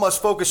all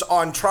must focus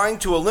on trying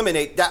to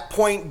eliminate that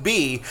point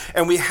B,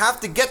 and we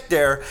have to get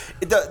there.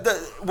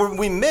 When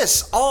we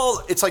miss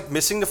all, it's like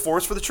missing the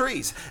forest for the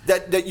trees.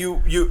 That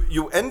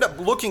you end up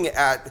looking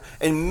at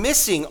and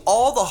missing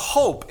all the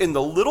hope in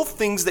the little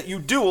things that you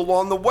do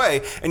along the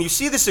way. And you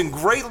see this in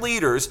great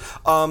leaders,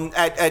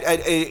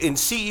 in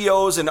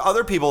CEOs and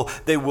other people.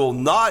 They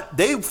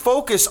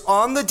focus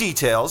on the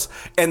details,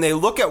 and they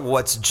look at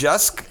what's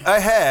just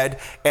ahead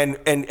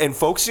and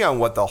focusing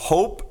on what the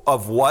hope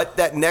of what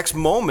that next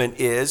moment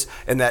is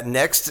and that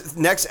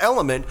next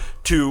element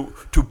to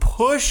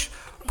push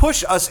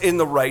us in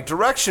the right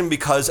direction,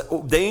 because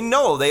they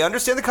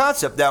understand the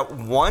concept that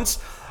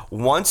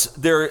once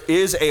there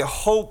is a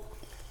hope,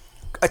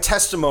 a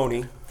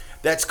testimony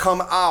that's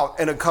come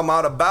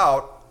out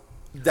about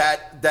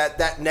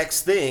that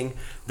next thing,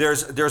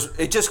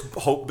 it just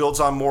hope builds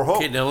on more hope.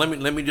 Okay, now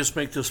let me just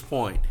make this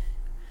point.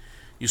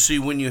 You see,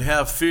 when you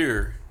have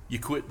fear, you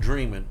quit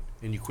dreaming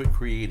and you quit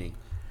creating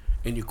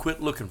and you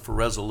quit looking for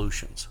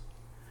resolutions.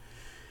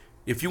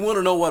 If you want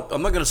to know what,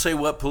 I'm not going to say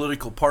what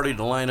political party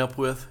to line up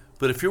with,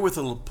 but if you're with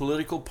a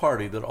political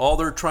party that all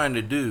they're trying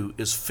to do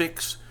is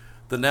fix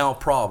the now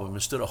problem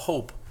instead of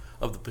hope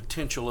of the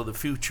potential of the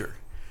future,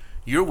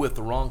 you're with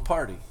the wrong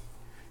party.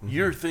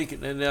 You're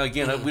thinking, and now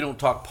again, we don't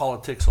talk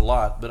politics a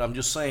lot, but I'm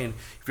just saying,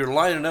 if you're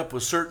lining up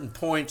with certain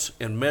points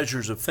and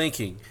measures of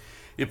thinking,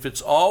 if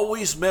it's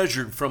always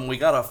measured from we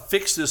got to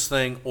fix this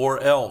thing or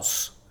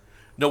else.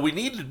 No, we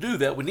need to do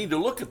that. We need to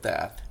look at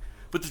that.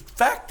 But the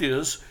fact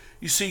is,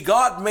 you see,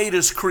 God made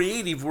us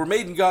creative. We're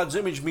made in God's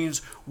image,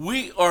 means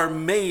we are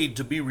made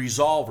to be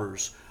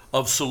resolvers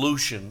of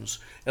solutions.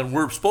 And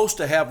we're supposed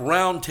to have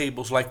round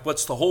tables, like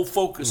what's the whole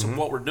focus of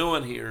what we're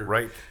doing here.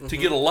 Right. To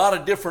get a lot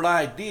of different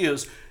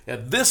ideas.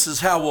 And this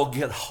is how we'll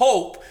get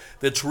hope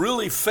that's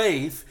really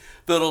faith,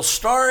 that'll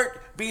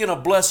start being a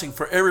blessing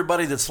for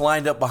everybody that's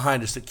lined up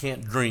behind us that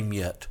can't dream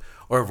yet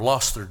or have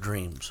lost their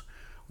dreams.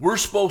 We're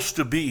supposed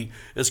to be,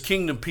 as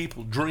kingdom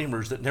people,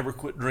 dreamers that never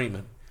quit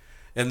dreaming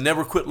and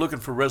never quit looking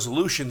for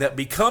resolution that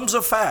becomes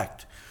a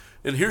fact.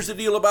 And here's the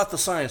deal about the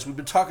science. We've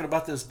been talking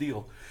about this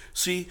deal.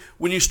 See,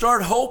 when you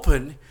start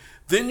hoping,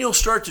 then you'll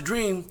start to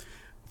dream.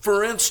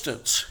 For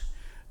instance,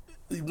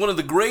 one of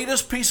the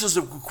greatest pieces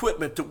of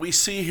equipment that we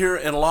see here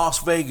in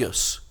Las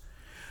Vegas,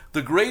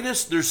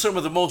 there's some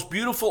of the most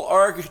beautiful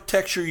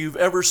architecture you've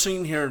ever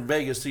seen here in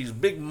Vegas, these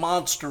big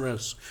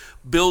monstrous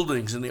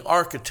buildings, and the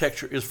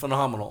architecture is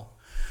phenomenal.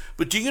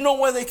 But do you know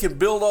why they can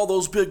build all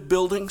those big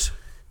buildings?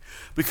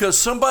 Because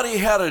somebody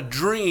had a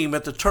dream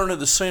at the turn of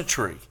the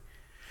century,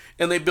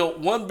 and they built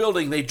one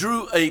building. They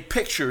drew a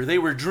picture. They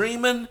were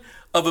dreaming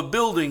of a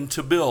building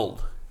to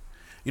build.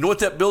 You know what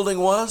that building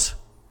was?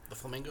 The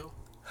Flamingo?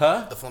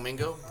 Huh? The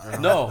Flamingo?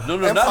 No,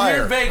 not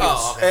here in Vegas.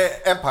 Oh, okay.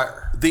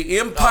 Empire. The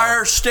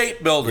Empire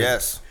State Building.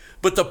 Yes.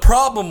 But the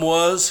problem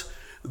was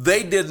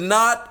they did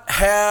not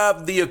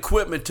have the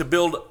equipment to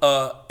build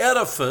an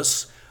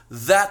edifice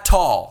that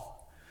tall.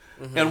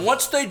 And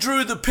once they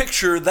drew the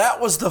picture,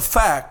 that was the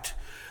fact.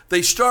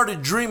 They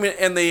started dreaming,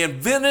 and they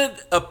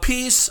invented a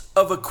piece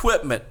of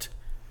equipment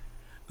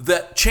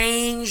that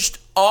changed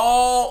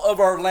all of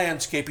our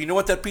landscape. You know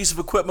what that piece of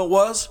equipment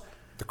was?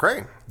 The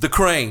crane. The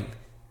crane.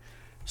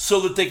 So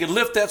that they could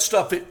lift that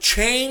stuff. It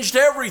changed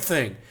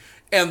everything.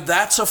 And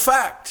that's a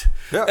fact.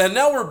 Yeah. And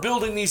now we're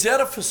building these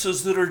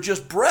edifices that are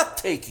just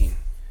breathtaking.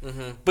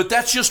 But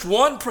that's just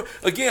one.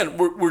 Again,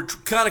 we're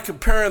kind of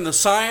comparing the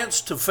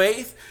science to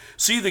faith.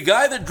 See, the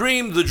guy that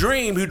dreamed the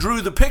dream, who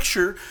drew the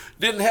picture,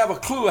 didn't have a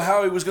clue of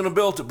how he was going to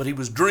build it, but he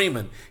was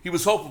dreaming. He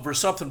was hoping for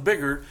something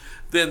bigger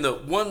than the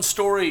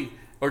 1-story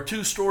or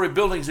 2-story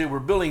buildings they were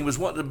building. He was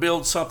wanting to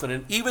build something.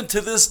 And even to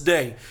this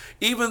day,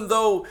 even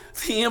though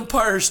the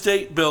Empire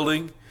State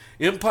Building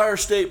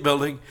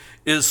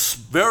is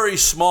very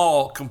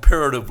small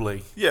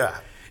comparatively. Yeah.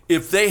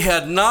 If they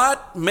had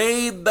not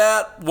made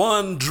that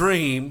one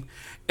dream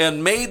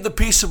and made the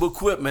piece of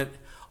equipment,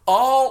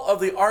 all of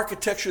the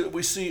architecture that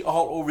we see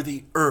all over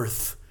the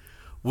earth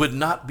would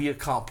not be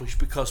accomplished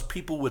because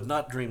people would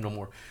not dream no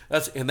more.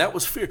 And that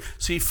was fear.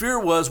 See, fear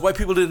was why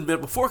people didn't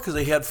build before, because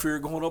they had fear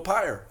going up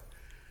higher.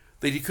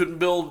 They couldn't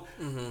build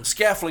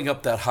scaffolding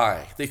up that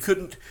high. They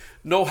couldn't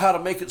know how to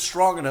make it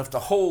strong enough to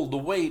hold the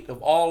weight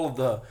of all of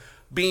the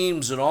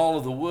beams and all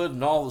of the wood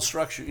and all the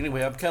structure.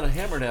 Anyway, I'm kind of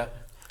hammering at.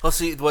 Well,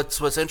 see,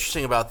 what's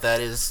interesting about that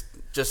is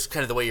just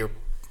kind of the way you're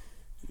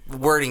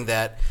wording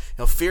that.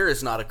 Fear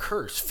is not a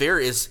curse. Fear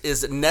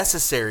is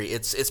necessary.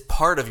 It's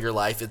part of your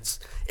life.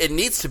 It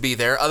needs to be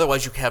there.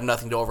 Otherwise, you have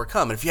nothing to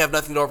overcome. And if you have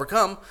nothing to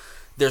overcome,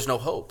 there's no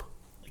hope.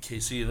 Okay,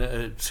 see,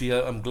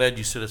 I'm glad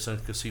you said it, son,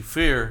 because see,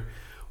 fear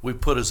we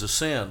put as a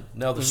sin.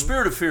 Now, the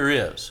spirit of fear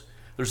is.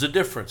 There's a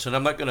difference, and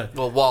I'm not going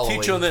to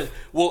teach you on that.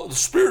 Well, the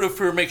spirit of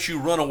fear makes you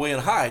run away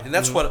and hide, and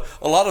that's what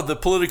a lot of the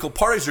political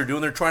parties are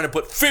doing. They're trying to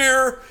put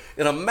fear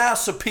in a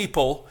mass of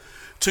people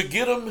to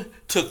get them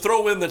to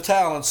throw in the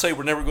towel and say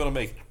we're never going to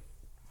make it.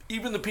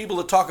 Even the people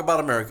that talk about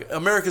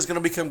America's going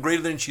to become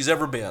greater than she's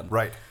ever been.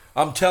 Right.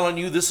 I'm telling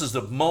you, this is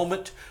the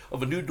moment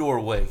of a new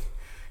doorway,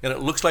 and it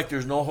looks like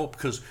there's no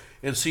hope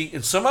and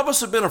some of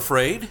us have been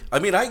afraid. I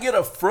mean, I get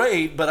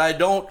afraid, but I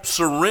don't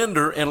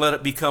surrender and let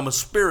it become a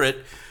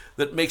spirit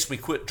that makes me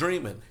quit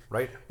dreaming.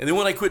 Right. And then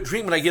when I quit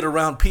dreaming, I get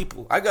around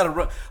people.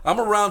 I'm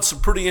around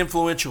some pretty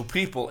influential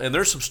people, and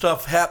there's some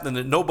stuff happening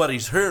that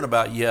nobody's hearing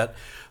about yet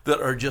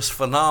that are just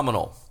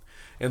phenomenal.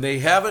 And they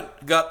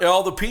haven't got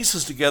all the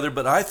pieces together,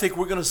 but I think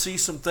we're going to see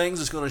some things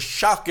that's going to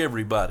shock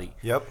everybody.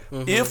 Yep.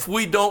 If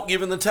we don't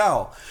give in the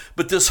towel.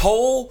 But this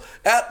whole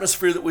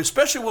atmosphere that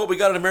especially what we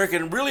got in America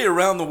and really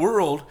around the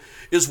world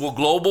is,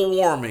 global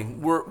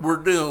warming.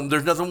 We're doomed.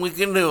 There's nothing we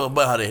can do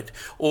about it.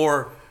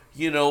 Or,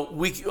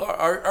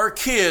 our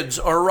kids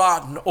are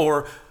rotten,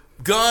 or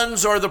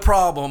guns are the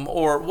problem,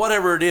 or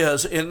whatever it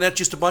is, and that's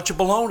just a bunch of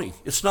baloney.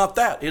 It's not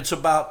that. It's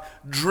about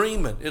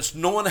dreaming. It's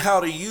knowing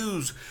how to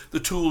use the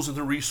tools and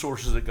the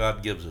resources that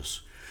God gives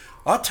us.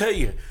 I'll tell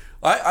you,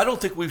 I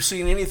don't think we've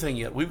seen anything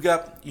yet. We've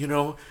got,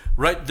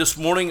 right this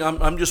morning,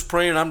 I'm just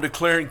praying, I'm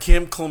declaring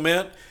Kim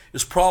Clement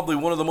is probably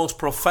one of the most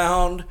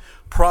profound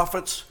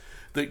prophets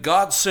that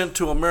God sent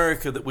to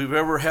America that we've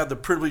ever had the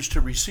privilege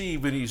to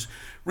receive, and he's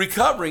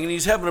recovering, and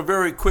he's having a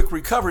very quick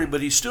recovery,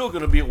 but he's still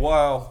going to be a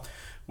while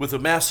with a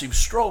massive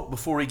stroke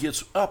before he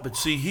gets up. And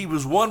see, he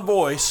was one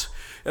voice,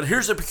 and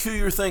here's the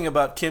peculiar thing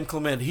about Kim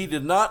Clement. He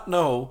did not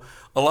know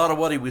a lot of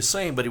what he was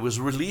saying, but he was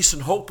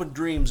releasing hope and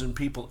dreams in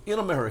people in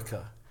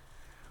America.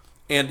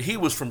 And he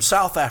was from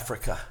South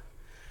Africa.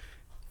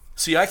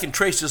 See, I can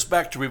trace this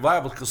back to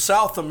revival because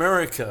South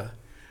America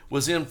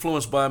was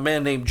influenced by a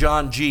man named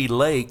John G.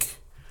 Lake,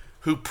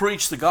 who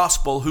preached the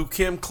gospel, who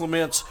Kim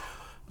Clement's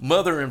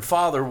mother and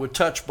father were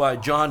touched by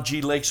John G.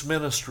 Lake's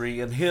ministry,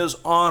 and his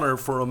honor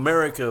for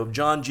America of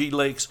John G.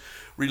 Lake's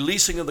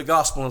releasing of the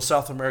gospel in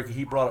South America,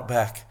 he brought it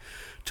back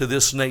to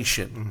this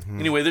nation.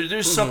 Anyway,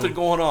 there's something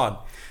going on.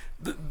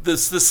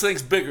 This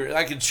thing's bigger.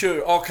 I can show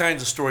you all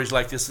kinds of stories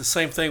like this. The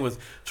same thing with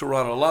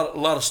Toronto. A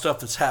lot of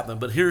stuff that's happening.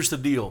 But here's the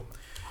deal.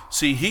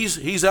 See,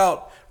 he's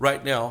out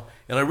right now,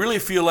 and I really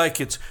feel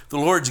like it's the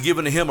Lord's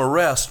given him a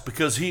rest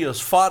because he has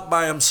fought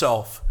by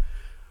himself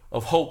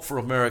of hope for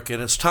America,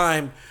 and it's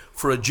time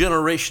for a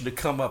generation to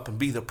come up and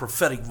be the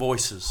prophetic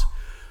voices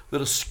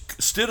that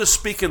instead of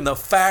speaking the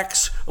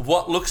facts of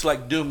what looks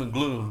like doom and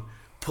gloom,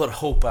 put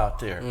hope out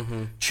there.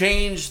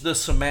 Change the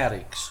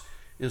semantics.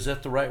 Is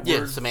that the right word?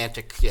 Yeah,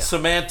 semantic. Yeah.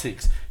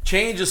 Semantics.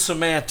 Change the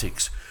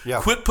semantics.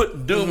 Yeah. Quit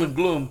putting doom and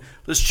gloom.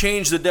 Let's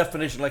change the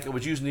definition, like I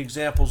was using the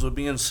examples of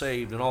being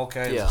saved and all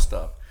kinds of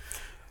stuff.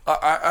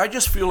 I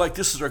just feel like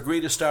this is our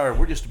greatest hour.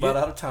 We're just about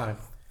out of time.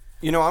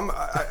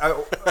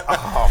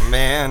 Oh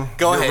man.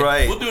 Go ahead.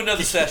 Right. We'll do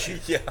another session.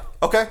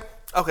 Okay.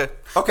 Well,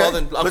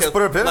 then, Let's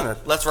put a pin in it.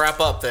 Let's wrap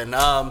up then.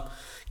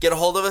 Get a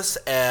hold of us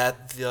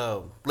at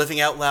the Living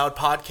Out Loud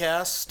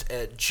Podcast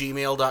at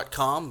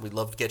gmail.com. We'd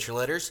love to get your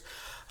letters.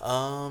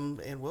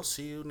 And we'll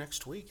see you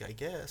next week, I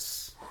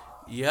guess.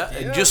 Yeah,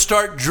 and just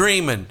start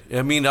dreaming.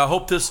 I mean, I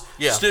hope this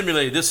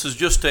stimulated. This was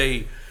just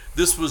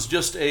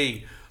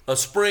a a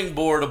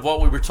springboard of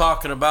what we were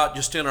talking about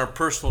just in our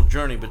personal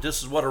journey. But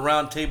this is what a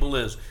round table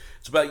is.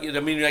 It's about, I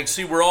mean, I can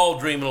see we're all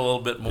dreaming a little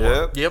bit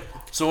more. Yep.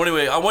 So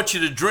anyway, I want you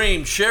to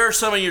dream. Share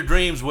some of your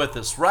dreams with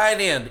us. Write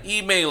in,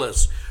 email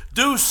us,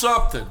 do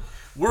something.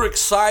 We're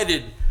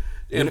excited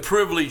and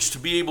privileged to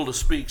be able to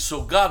speak.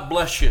 So God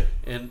bless you,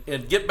 and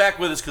get back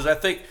with us, because I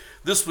think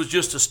this was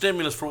just a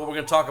stimulus for what we're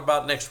going to talk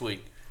about next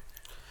week.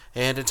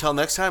 And until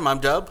next time, I'm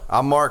Dub.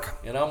 I'm Mark.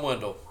 And I'm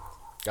Wendell.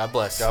 God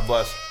bless. God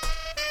bless.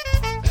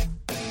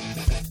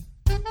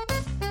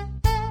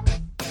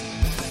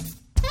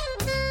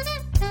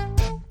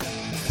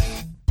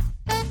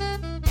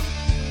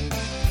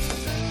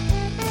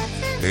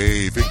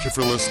 Hey, thank you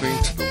for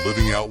listening to the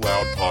Living Out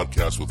Loud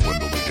podcast with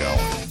Wendell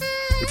McGowan.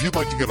 If you'd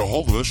like to get a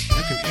hold of us,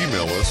 you can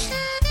email us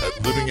at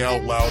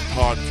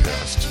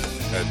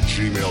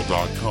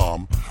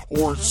livingoutloudpodcast@gmail.com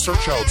or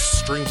search out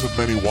Streams of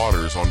Many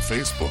Waters on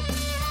Facebook.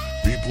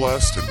 Be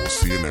blessed, and we'll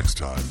see you next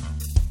time.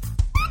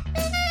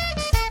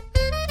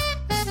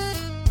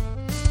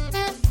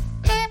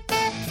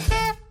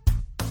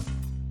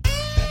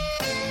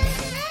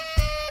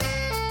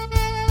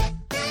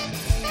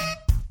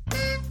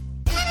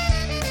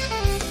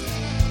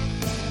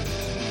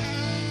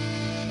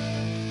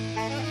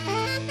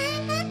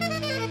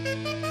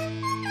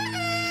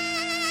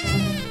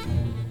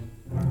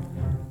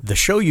 The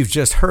show you've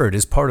just heard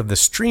is part of the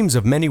Streams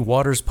of Many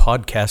Waters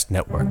podcast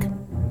network.